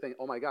thing. This is a thing,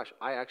 oh my gosh,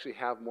 I actually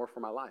have more for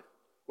my life.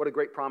 What a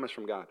great promise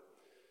from God.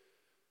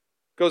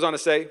 Goes on to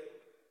say,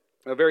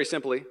 very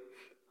simply,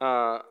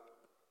 I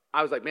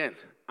was like, man,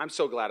 I'm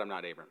so glad I'm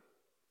not Abram.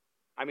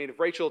 I mean, if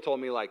Rachel told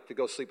me like to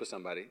go sleep with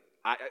somebody,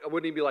 it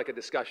wouldn't even be like a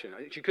discussion.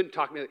 She couldn't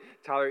talk to me like,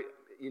 Tyler,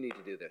 you need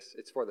to do this.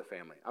 It's for the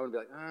family. I would be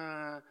like,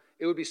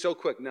 it would be so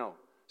quick, no.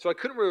 So I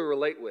couldn't really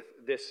relate with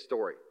this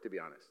story, to be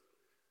honest.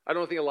 I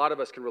don't think a lot of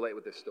us can relate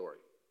with this story.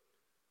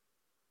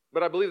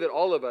 But I believe that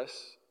all of us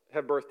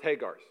have birthed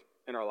Hagars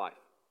in our life.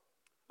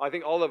 I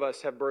think all of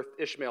us have birthed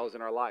Ishmaels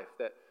in our life,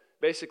 that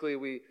basically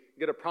we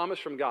get a promise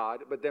from God,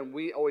 but then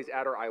we always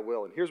add our I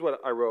will. And here's what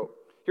I wrote.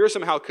 Here are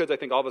some how coulds I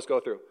think all of us go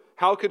through.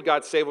 How could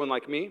God save one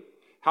like me?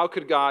 How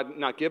could God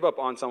not give up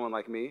on someone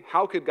like me?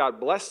 How could God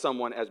bless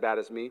someone as bad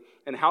as me?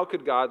 And how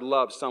could God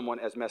love someone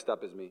as messed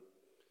up as me?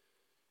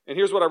 And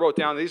here's what I wrote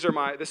down.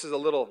 This is a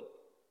little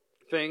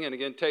thing, and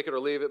again, take it or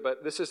leave it,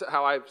 but this is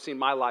how I've seen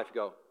my life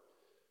go.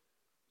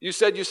 You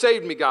said you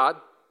saved me, God,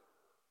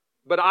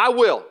 but I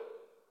will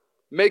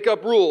make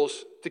up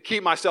rules to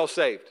keep myself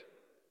saved.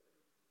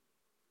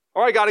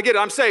 All right, God, I get it.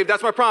 I'm saved.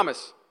 That's my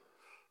promise.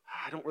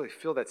 I don't really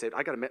feel that saved.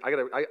 I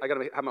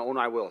gotta have my own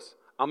I wills.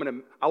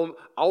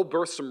 I'll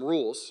birth some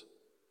rules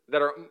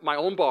that are my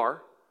own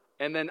bar,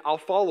 and then I'll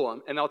follow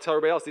them, and I'll tell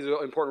everybody else these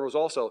are important rules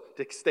also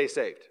to stay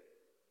saved.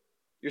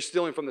 You're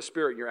stealing from the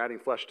Spirit, and you're adding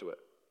flesh to it.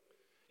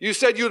 You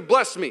said you'd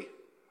bless me,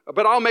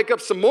 but I'll make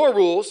up some more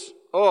rules,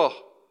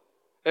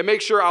 and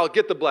make sure I'll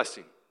get the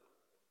blessing.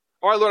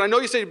 All right, Lord, I know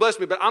you said you blessed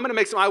me, but I'm going to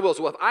make some I wills.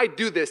 Well, if I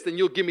do this, then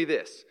you'll give me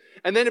this.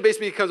 And then it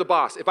basically becomes a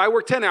boss. If I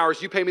work 10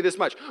 hours, you pay me this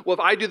much. Well, if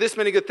I do this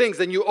many good things,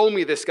 then you owe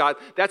me this, God.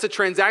 That's a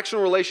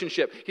transactional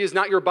relationship. He is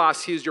not your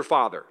boss. He is your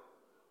father.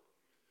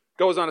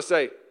 Goes on to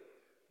say,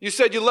 you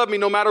said you love me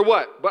no matter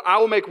what, but I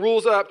will make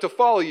rules up to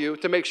follow you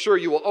to make sure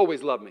you will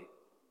always love me.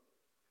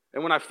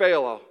 And when I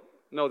fail, I'll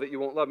know that you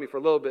won't love me for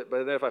a little bit,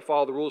 but then if I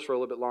follow the rules for a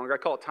little bit longer, I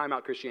call it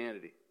timeout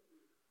Christianity.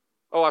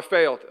 Oh, I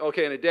failed.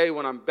 Okay, in a day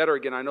when I'm better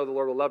again, I know the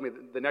Lord will love me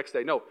the next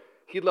day. No,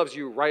 He loves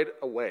you right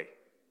away.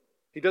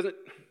 He doesn't,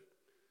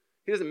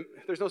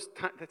 there's no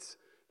time,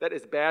 that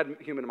is bad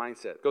human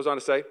mindset. Goes on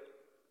to say,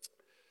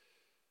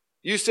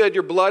 you said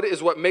your blood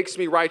is what makes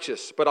me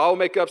righteous, but I'll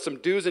make up some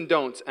do's and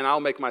don'ts, and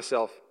I'll make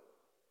myself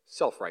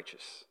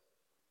self-righteous.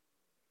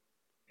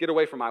 Get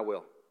away from I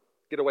will.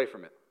 Get away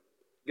from it.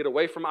 Get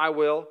away from I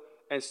will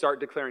and start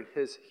declaring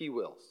He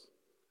wills.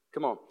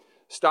 Come on.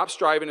 Stop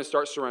striving and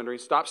start surrendering.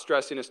 Stop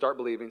stressing and start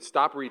believing.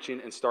 Stop reaching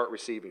and start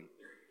receiving.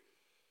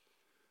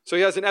 So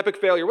he has an epic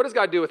failure. What does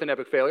God do with an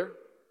epic failure?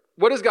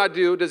 What does God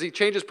do? Does he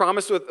change his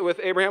promise with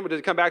Abraham? Or does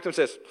he come back to him and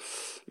says,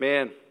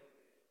 man,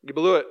 you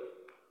blew it.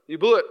 You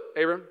blew it,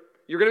 Abram.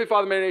 You're going to be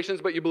father of many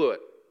nations, but you blew it.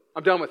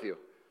 I'm done with you.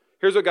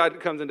 Here's what God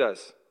comes and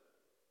does.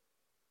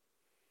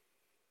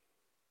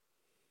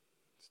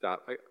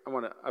 Stop.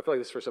 I feel like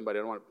this is for somebody.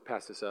 I don't want to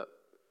pass this up.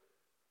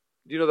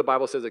 Do you know the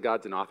Bible says that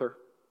God's an author?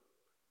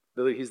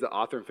 Literally, He's the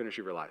author and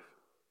finisher of your life.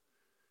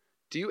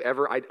 Do you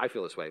ever, I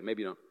feel this way,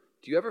 maybe you don't.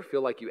 Do you ever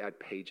feel like you add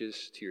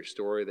pages to your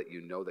story that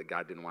you know that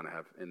God didn't want to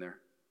have in there?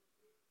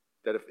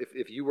 That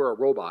if you were a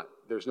robot,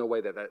 there's no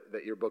way that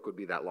your book would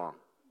be that long.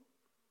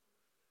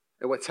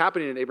 And what's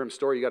happening in Abram's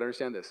story, you got to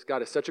understand this.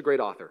 God is such a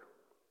great author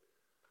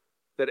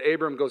that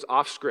Abram goes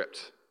off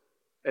script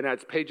and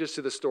adds pages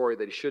to the story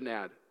that he shouldn't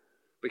add.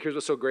 But here's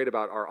what's so great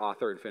about our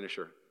author and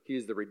finisher. He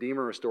is the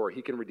redeemer and restorer.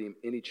 He can redeem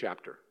any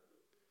chapter.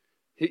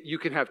 You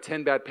can have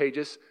 10 bad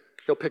pages.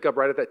 He'll pick up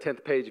right at that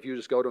 10th page if you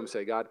just go to him and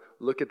say, God,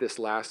 look at this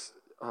last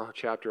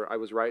chapter. I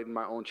was writing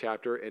my own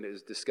chapter, and it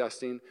is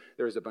disgusting.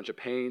 There is a bunch of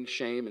pain,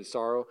 shame, and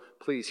sorrow.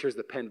 Please, here's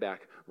the pen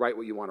back. Write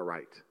what you want to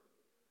write.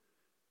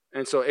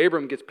 And so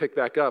Abram gets picked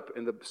back up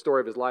in the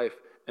story of his life,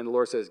 and the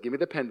Lord says, give me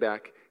the pen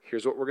back.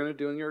 Here's what we're going to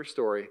do in your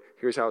story.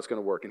 Here's how it's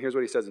going to work. And here's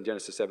what he says in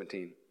Genesis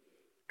 17.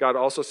 God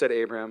also said to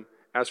Abraham,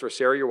 as for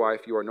Sarah, your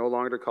wife, you are no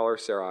longer to call her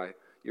Sarai.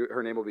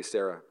 Her name will be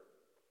Sarah.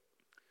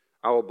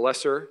 I will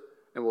bless her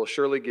and will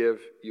surely give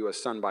you a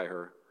son by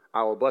her.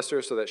 I will bless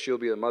her so that she will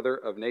be the mother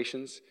of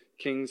nations.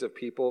 Kings of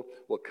people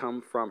will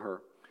come from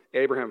her.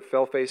 Abraham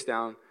fell face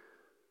down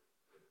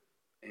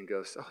and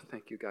goes, oh,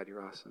 thank you, God,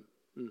 you're awesome.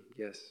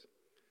 Yes.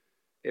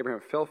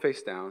 Abraham fell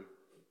face down.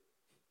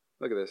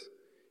 Look at this.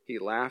 He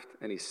laughed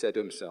and he said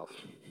to himself,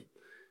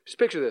 just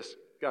picture this.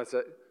 God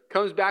said,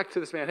 comes back to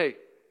this man, hey,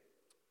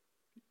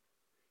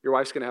 your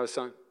wife's going to have a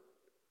son.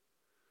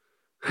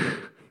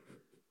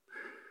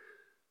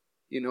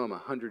 You know I'm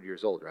 100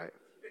 years old, right?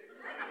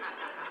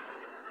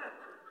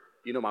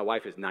 You know my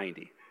wife is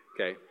 90,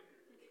 okay?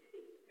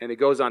 And he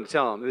goes on to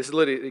tell him, this is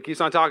literally, he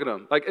keeps on talking to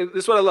him. Like,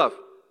 this is what I love.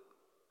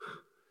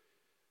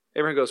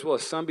 Abraham goes, will a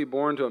son be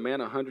born to a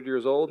man 100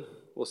 years old?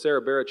 Will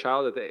Sarah bear a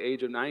child at the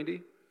age of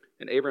 90?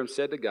 And Abraham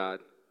said to God,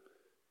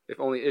 if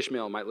only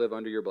Ishmael might live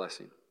under your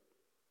blessing.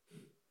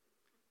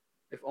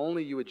 If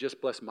only you would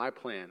just bless my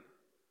plan.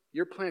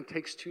 Your plan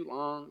takes too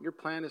long. Your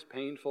plan is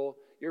painful.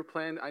 Your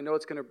plan, I know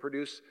it's going to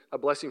produce a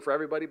blessing for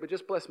everybody, but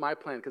just bless my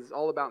plan because it's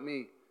all about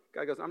me.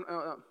 God goes,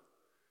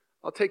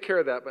 I'll take care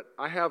of that, but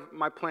I have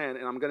my plan,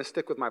 and I'm going to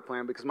stick with my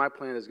plan because my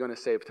plan is going to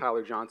save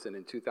Tyler Johnson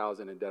in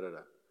 2000 and da-da-da.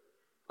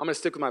 I'm going to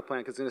stick with my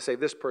plan because it's going to save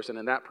this person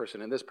and that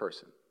person and this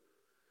person.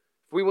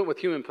 If we went with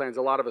human plans,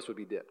 a lot of us would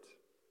be dipped.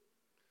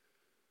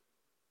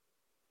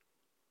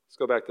 Let's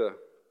go back to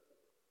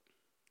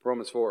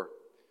Romans 4.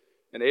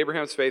 And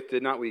Abraham's faith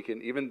did not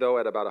weaken, even though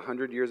at about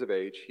 100 years of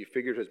age, he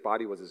figured his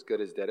body was as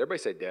good as dead. Everybody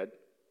say dead.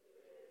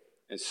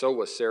 And so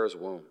was Sarah's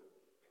womb.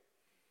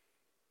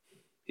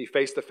 He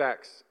faced the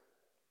facts.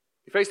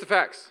 He faced the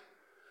facts.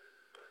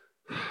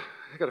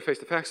 I got to face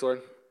the facts,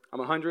 Lord. I'm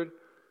 100.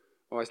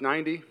 My wife's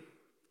 90.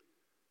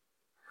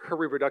 Her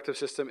reproductive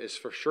system is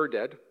for sure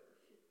dead.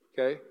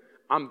 Okay?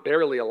 I'm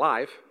barely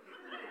alive.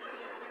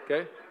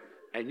 Okay?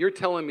 And you're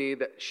telling me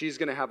that she's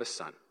going to have a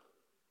son.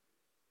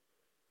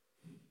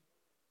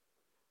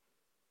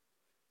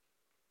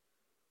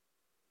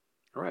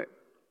 All right,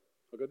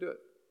 I'll go do it.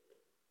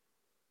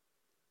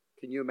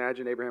 Can you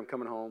imagine Abraham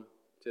coming home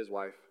to his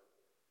wife?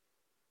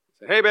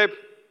 Say, hey, babe,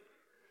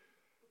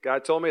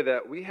 God told me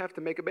that we have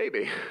to make a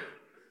baby.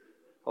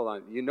 Hold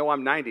on, you know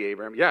I'm 90,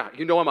 Abraham. Yeah,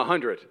 you know I'm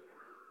 100.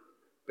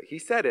 But he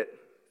said it,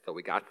 so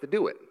we got to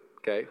do it,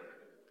 okay?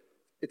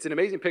 It's an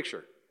amazing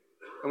picture.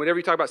 And whenever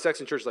you talk about sex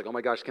in church, it's like, oh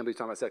my gosh, I can't believe you're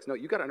talking about sex. No,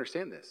 you got to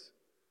understand this.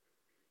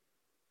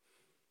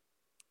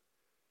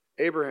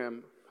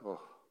 Abraham, I'm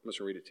just going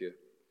to read it to you.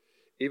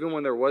 Even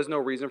when there was no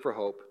reason for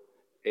hope,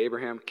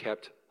 Abraham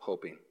kept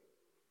hoping.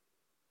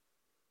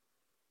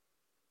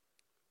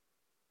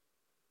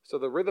 So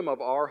the rhythm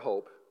of our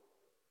hope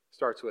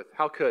starts with,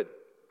 how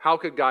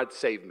could God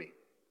save me?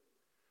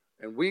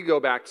 And we go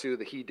back to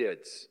the he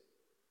dids.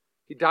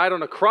 He died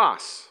on a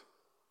cross.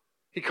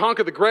 He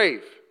conquered the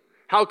grave.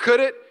 How could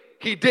it?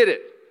 He did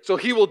it. So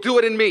he will do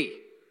it in me.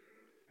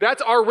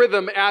 That's our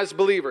rhythm as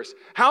believers.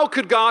 How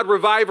could God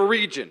revive a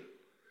region?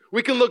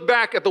 We can look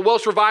back at the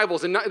Welsh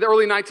revivals in the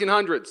early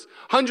 1900s.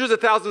 Hundreds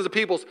of thousands of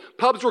people.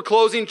 Pubs were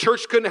closing.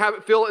 Church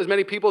couldn't fill as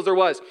many people as there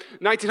was.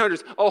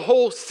 1900s. A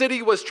whole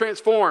city was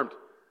transformed.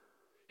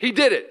 He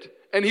did it.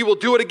 And he will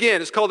do it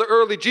again. It's called the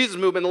early Jesus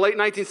movement in the late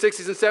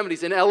 1960s and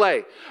 70s in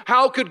LA.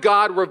 How could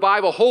God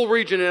revive a whole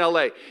region in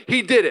LA?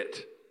 He did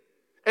it.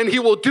 And he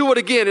will do it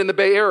again in the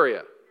Bay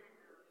Area.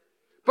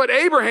 But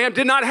Abraham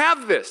did not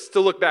have this to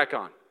look back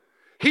on.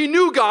 He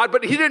knew God,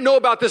 but he didn't know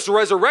about this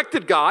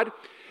resurrected God.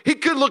 He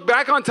could look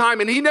back on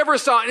time and he never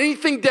saw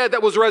anything dead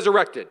that was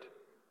resurrected.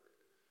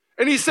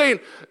 And he's saying,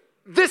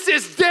 this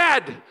is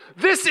dead.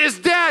 This is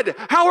dead.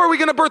 How are we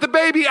going to birth a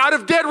baby out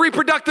of dead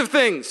reproductive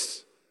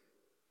things?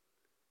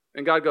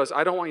 And God goes,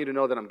 I don't want you to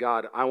know that I'm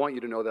God. I want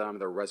you to know that I'm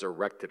the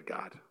resurrected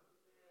God.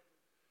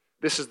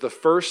 This is the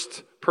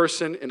first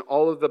person in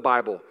all of the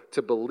Bible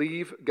to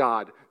believe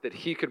God that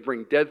he could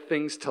bring dead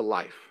things to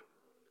life.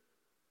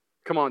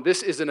 Come on,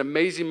 this is an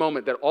amazing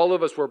moment that all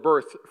of us were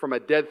birthed from a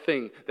dead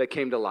thing that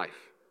came to life.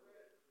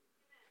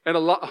 And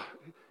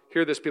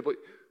hear this, people.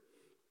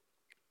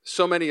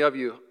 So many of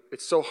you,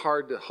 it's so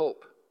hard to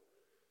hope.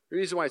 The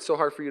reason why it's so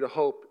hard for you to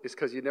hope is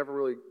because you never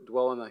really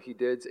dwell on the he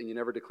dids and you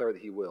never declare the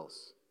he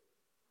wills.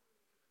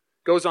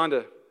 Goes on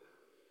to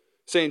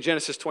say in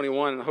Genesis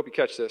 21, and I hope you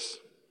catch this.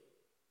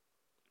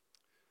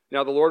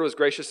 Now the Lord was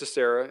gracious to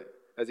Sarah,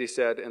 as he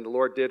said, and the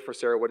Lord did for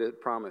Sarah what he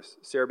had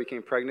promised. Sarah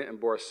became pregnant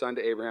and bore a son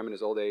to Abraham in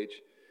his old age,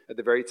 at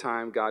the very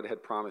time God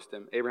had promised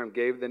him. Abraham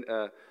gave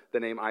the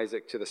name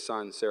Isaac to the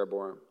son Sarah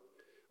bore him.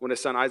 When his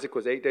son Isaac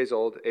was 8 days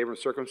old, Abraham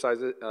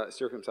circumcised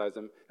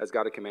him as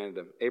God had commanded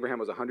him. Abraham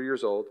was 100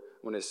 years old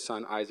when his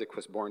son Isaac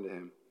was born to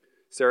him.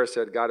 Sarah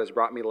said, God has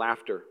brought me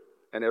laughter,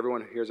 and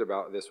everyone who hears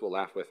about this will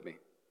laugh with me.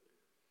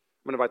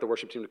 I'm going to invite the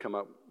worship team to come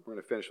up. We're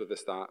going to finish with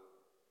this thought.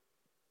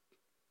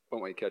 I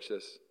want you to catch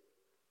this.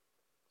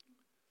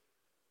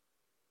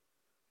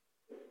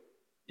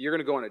 You're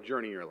going to go on a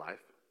journey in your life,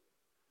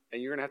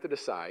 and you're going to have to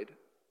decide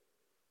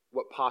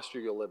what posture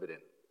you'll live it in.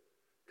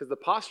 Because the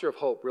posture of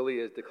hope really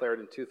is declared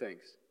in two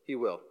things. He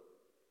will.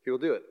 He will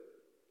do it.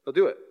 He'll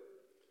do it.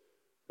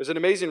 There's an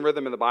amazing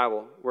rhythm in the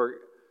Bible where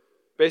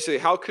basically,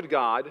 how could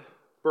God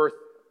birth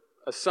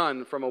a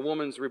son from a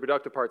woman's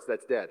reproductive parts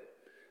that's dead?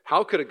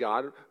 How could a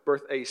God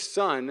birth a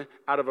son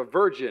out of a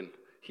virgin?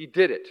 He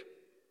did it.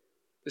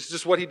 This is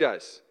just what he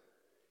does.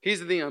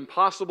 He's the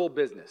impossible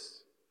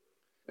business.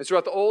 And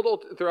throughout the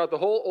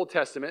whole Old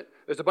Testament,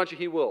 there's a bunch of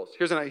he wills.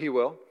 Here's a he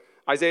will.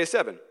 Isaiah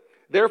 7.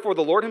 Therefore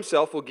the Lord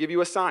himself will give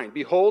you a sign.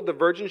 Behold, the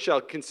virgin shall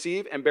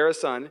conceive and bear a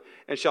son,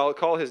 and shall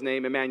call his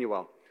name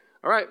Emmanuel.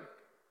 All right,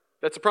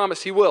 that's a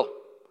promise. He will.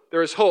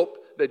 There is hope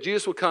that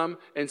Jesus will come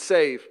and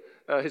save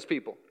his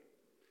people.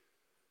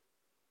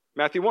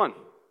 Matthew 1.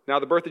 Now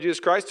the birth of Jesus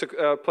Christ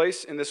took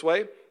place in this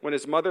way. When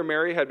his mother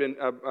Mary had been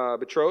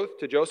betrothed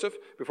to Joseph,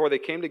 before they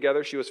came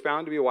together, she was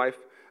found to be a wife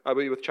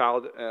with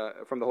child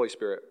from the Holy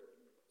Spirit.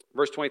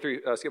 Verse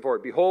 23, skip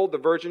forward. Behold, the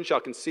virgin shall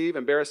conceive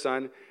and bear a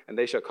son, and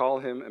they shall call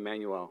him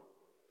Emmanuel.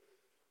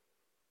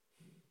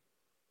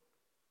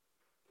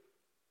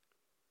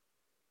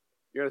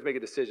 You're going to have to make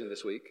a decision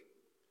this week.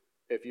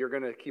 If you're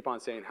going to keep on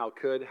saying, how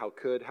could,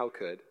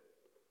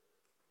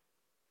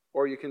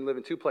 or you can live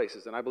in two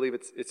places, and I believe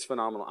it's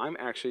phenomenal. I'm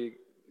actually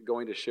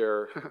going to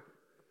share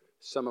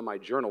some of my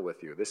journal with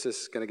you. This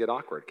is going to get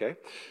awkward, okay?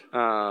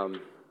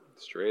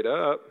 Straight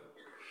up.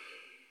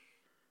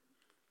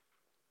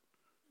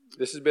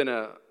 This has been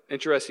an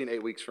interesting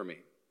 8 weeks for me.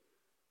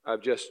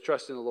 I've just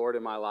trusted in the Lord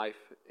in my life,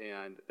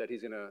 and that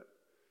He's going to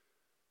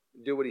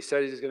do what He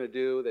says He's going to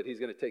do, that He's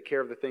going to take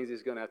care of the things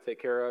He's going to have to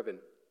take care of. And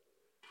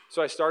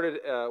so I started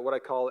what I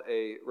call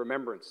a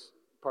remembrance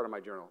part of my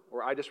journal,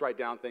 where I just write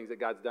down things that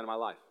God's done in my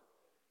life.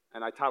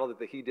 And I titled it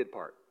the He Did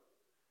part.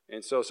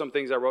 And so some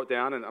things I wrote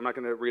down, and I'm not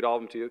going to read all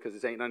of them to you because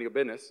this ain't none of your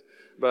business.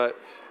 But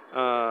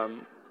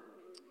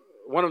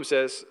one of them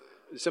says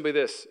simply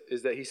this,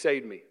 is that He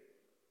saved me.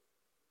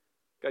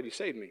 God, you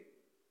saved me.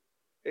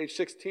 Age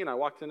 16, I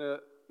walked into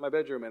my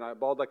bedroom and I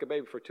bawled like a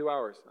baby for 2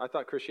 hours. I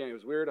thought Christianity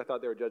was weird. I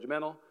thought they were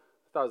judgmental.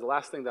 I thought it was the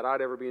last thing that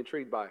I'd ever be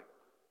intrigued by.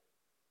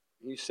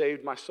 You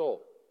saved my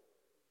soul.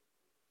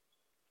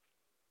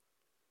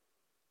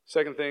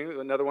 Second thing,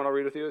 another one I'll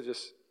read with you is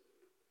just,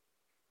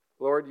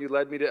 Lord, you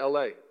led me to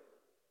L.A.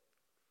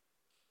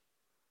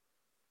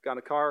 Got in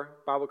a car,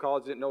 Bible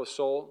college, didn't know a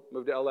soul,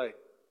 moved to L.A. It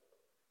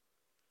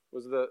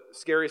was the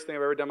scariest thing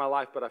I've ever done in my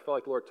life, but I felt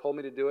like the Lord told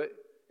me to do it,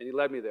 and He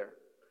led me there.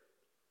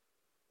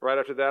 Right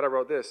after that, I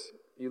wrote this.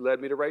 You led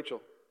me to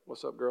Rachel.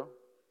 What's up, girl?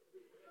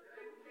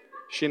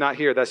 She not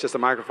here. That's just a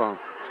microphone.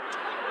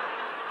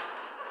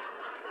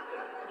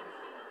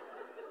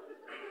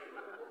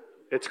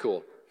 It's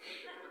cool.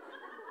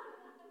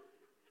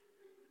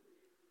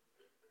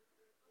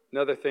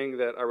 Another thing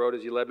that I wrote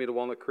is you led me to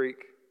Walnut Creek.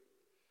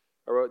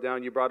 I wrote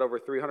down, you brought over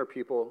 300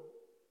 people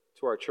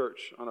to our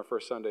church on our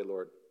first Sunday,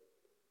 Lord.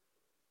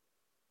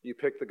 You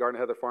picked the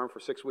Garden of Heather farm for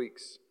 6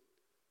 weeks.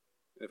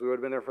 And if we would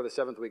have been there for the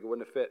 7th week, it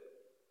wouldn't have fit.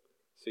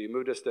 So you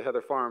moved us to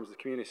Heather Farms, the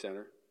community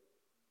center,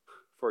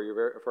 for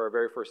our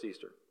very first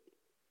Easter.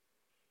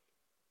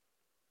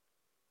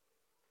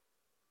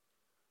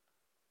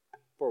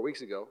 Four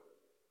weeks ago,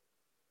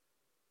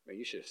 man,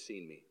 you should have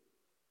seen me.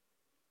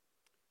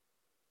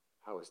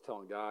 I was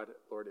telling God,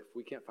 Lord, if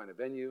we can't find a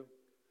venue,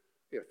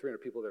 we have 300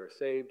 people that are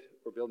saved,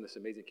 we're building this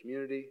amazing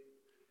community.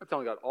 I'm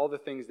telling God all the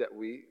things that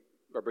we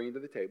are bringing to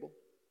the table.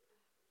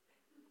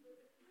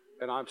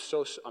 And I'm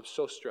so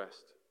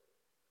stressed.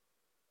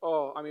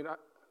 Oh, I mean,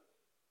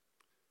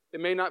 it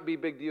may not be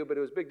big to you, but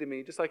it was big to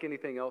me, just like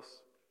anything else.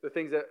 The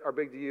things that are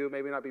big to you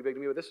maybe not be big to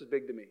me, but this was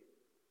big to me.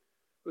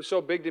 It was so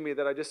big to me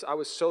that I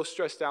was so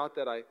stressed out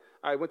that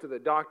I went to the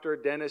doctor,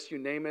 dentist, you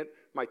name it.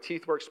 My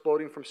teeth were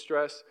exploding from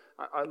stress.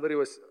 I literally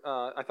was,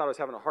 I thought I was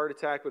having a heart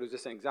attack, but it was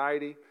just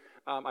anxiety.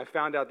 I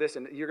found out this,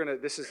 and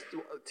this is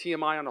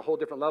TMI on a whole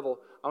different level.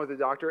 I went to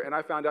the doctor, and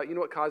I found out, you know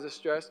what causes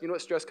stress? You know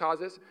what stress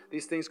causes?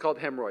 These things called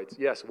hemorrhoids.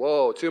 Yes,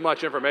 whoa, too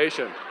much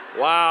information.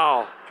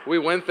 Wow, we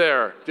went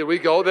there. Did we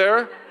go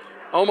there?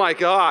 Oh my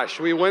gosh,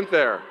 we went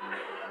there.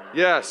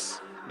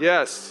 Yes. Hey,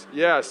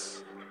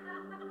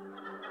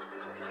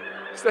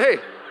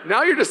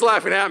 now you're just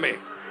laughing at me.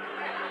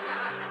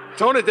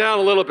 Tone it down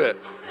a little bit.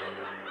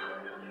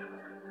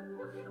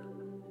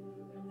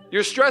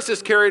 Your stress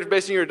is carried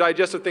based on your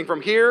digestive thing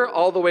from here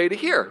all the way to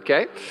here,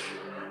 okay?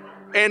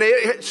 And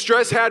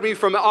stress had me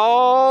from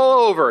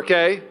all over,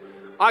 okay?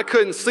 I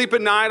couldn't sleep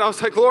at night. I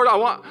was like, Lord, I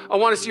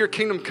want to see your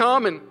kingdom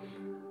come.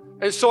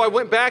 And so I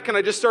went back and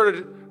I just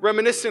started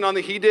reminiscing on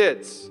the He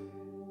Dids.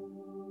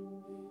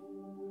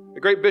 The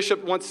great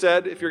bishop once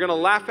said, if you're going to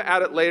laugh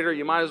at it later,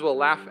 you might as well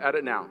laugh at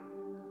it now.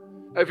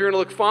 If you're going to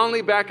look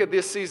fondly back at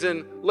this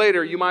season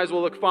later, you might as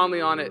well look fondly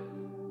on it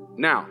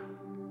now.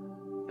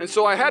 And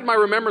so I had my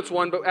remembrance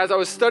one, but as I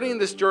was studying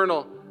this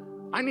journal,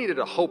 I needed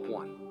a hope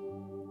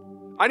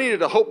one. I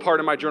needed a hope part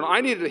in my journal.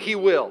 I needed a He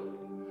will.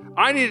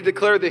 I needed to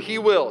declare that He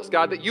wills,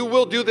 God, that you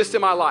will do this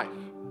in my life.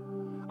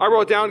 I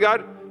wrote down,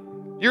 God,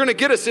 you're going to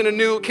get us in a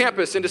new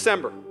campus in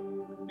December.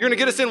 You're going to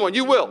get us in one.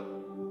 You will.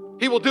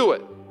 He will do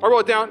it. I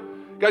wrote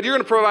down, God, you're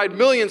going to provide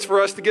millions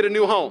for us to get a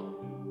new home.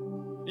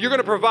 You're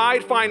going to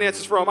provide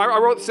finances for them. I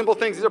wrote simple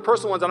things. These are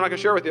personal ones I'm not going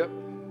to share with you.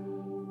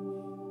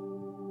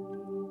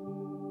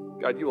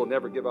 God, you will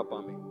never give up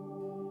on me.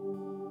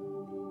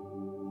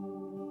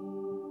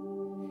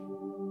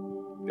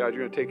 God, you're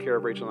going to take care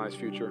of Rachel and I's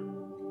future.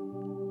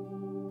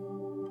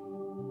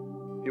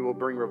 He will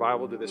bring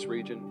revival to this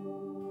region.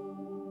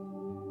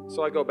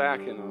 So I go back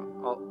and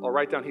I'll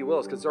write down He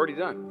wills because it's already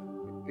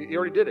done. He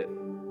already did it.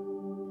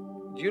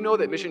 Do you know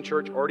that Mission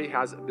Church already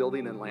has a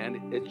building and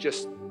land? It's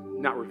just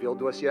not revealed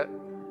to us yet.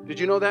 Did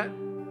you know that?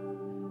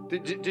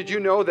 Did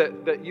you know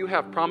that you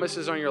have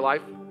promises on your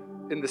life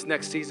in this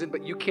next season,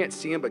 but you can't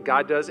see them, but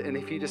God does? And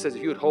if He just says,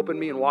 if you would hope in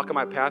me and walk on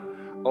my path,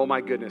 oh my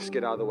goodness,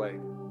 get out of the way.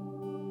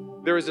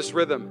 There is this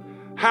rhythm.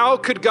 How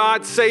could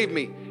God save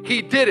me?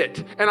 He did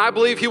it, and I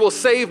believe He will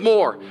save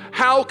more.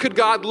 How could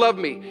God love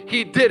me?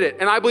 He did it,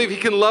 and I believe He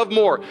can love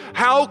more.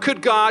 How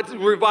could God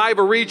revive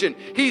a region?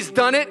 He's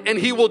done it, and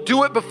He will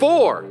do it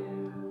before.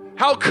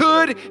 How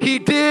could, He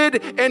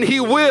did, and He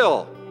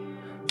will.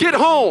 Get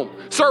home.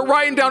 Start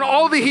writing down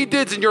all the He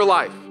dids in your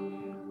life.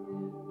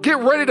 Get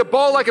ready to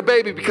bawl like a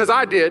baby, because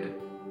I did.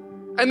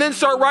 And then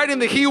start writing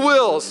the he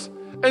wills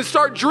and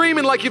start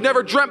dreaming like you've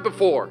never dreamt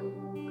before.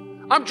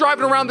 I'm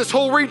driving around this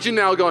whole region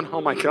now going,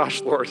 oh my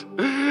gosh, Lord,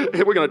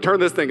 we're going to turn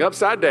this thing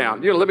upside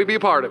down. You're going to let me be a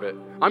part of it.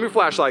 I'm your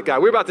flashlight guy.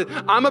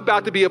 I'm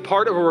about to be a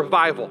part of a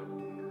revival.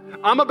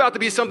 I'm about to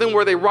be something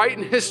where they write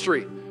in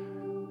history.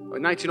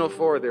 In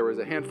 1904, there was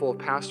a handful of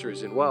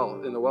pastors in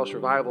the Welsh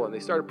revival, and they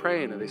started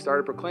praying, and they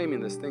started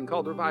proclaiming this thing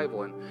called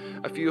revival, and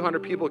a few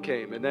hundred people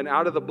came, and then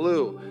out of the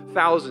blue,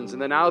 thousands,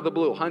 and then out of the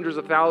blue, hundreds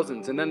of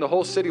thousands, and then the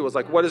whole city was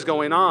like, what is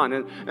going on?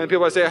 And people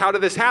would say, how did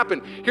this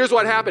happen? Here's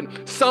what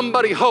happened.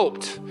 Somebody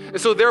hoped,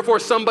 and so therefore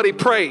somebody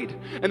prayed,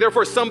 and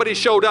therefore somebody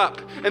showed up,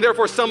 and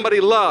therefore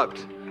somebody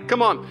loved.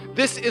 Come on,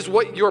 this is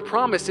what your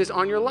promise is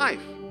on your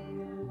life.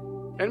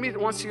 Enemy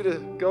wants you to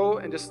go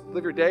and just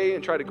live your day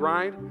and try to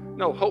grind.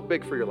 No, hope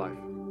big for your life.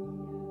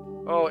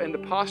 Oh, and the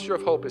posture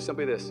of hope is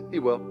simply this. He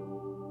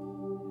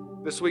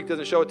will. This week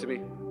doesn't show it to me.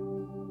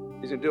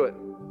 He's going to do it.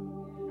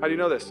 How do you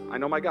know this? I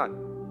know my God.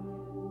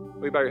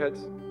 Will you bow your heads?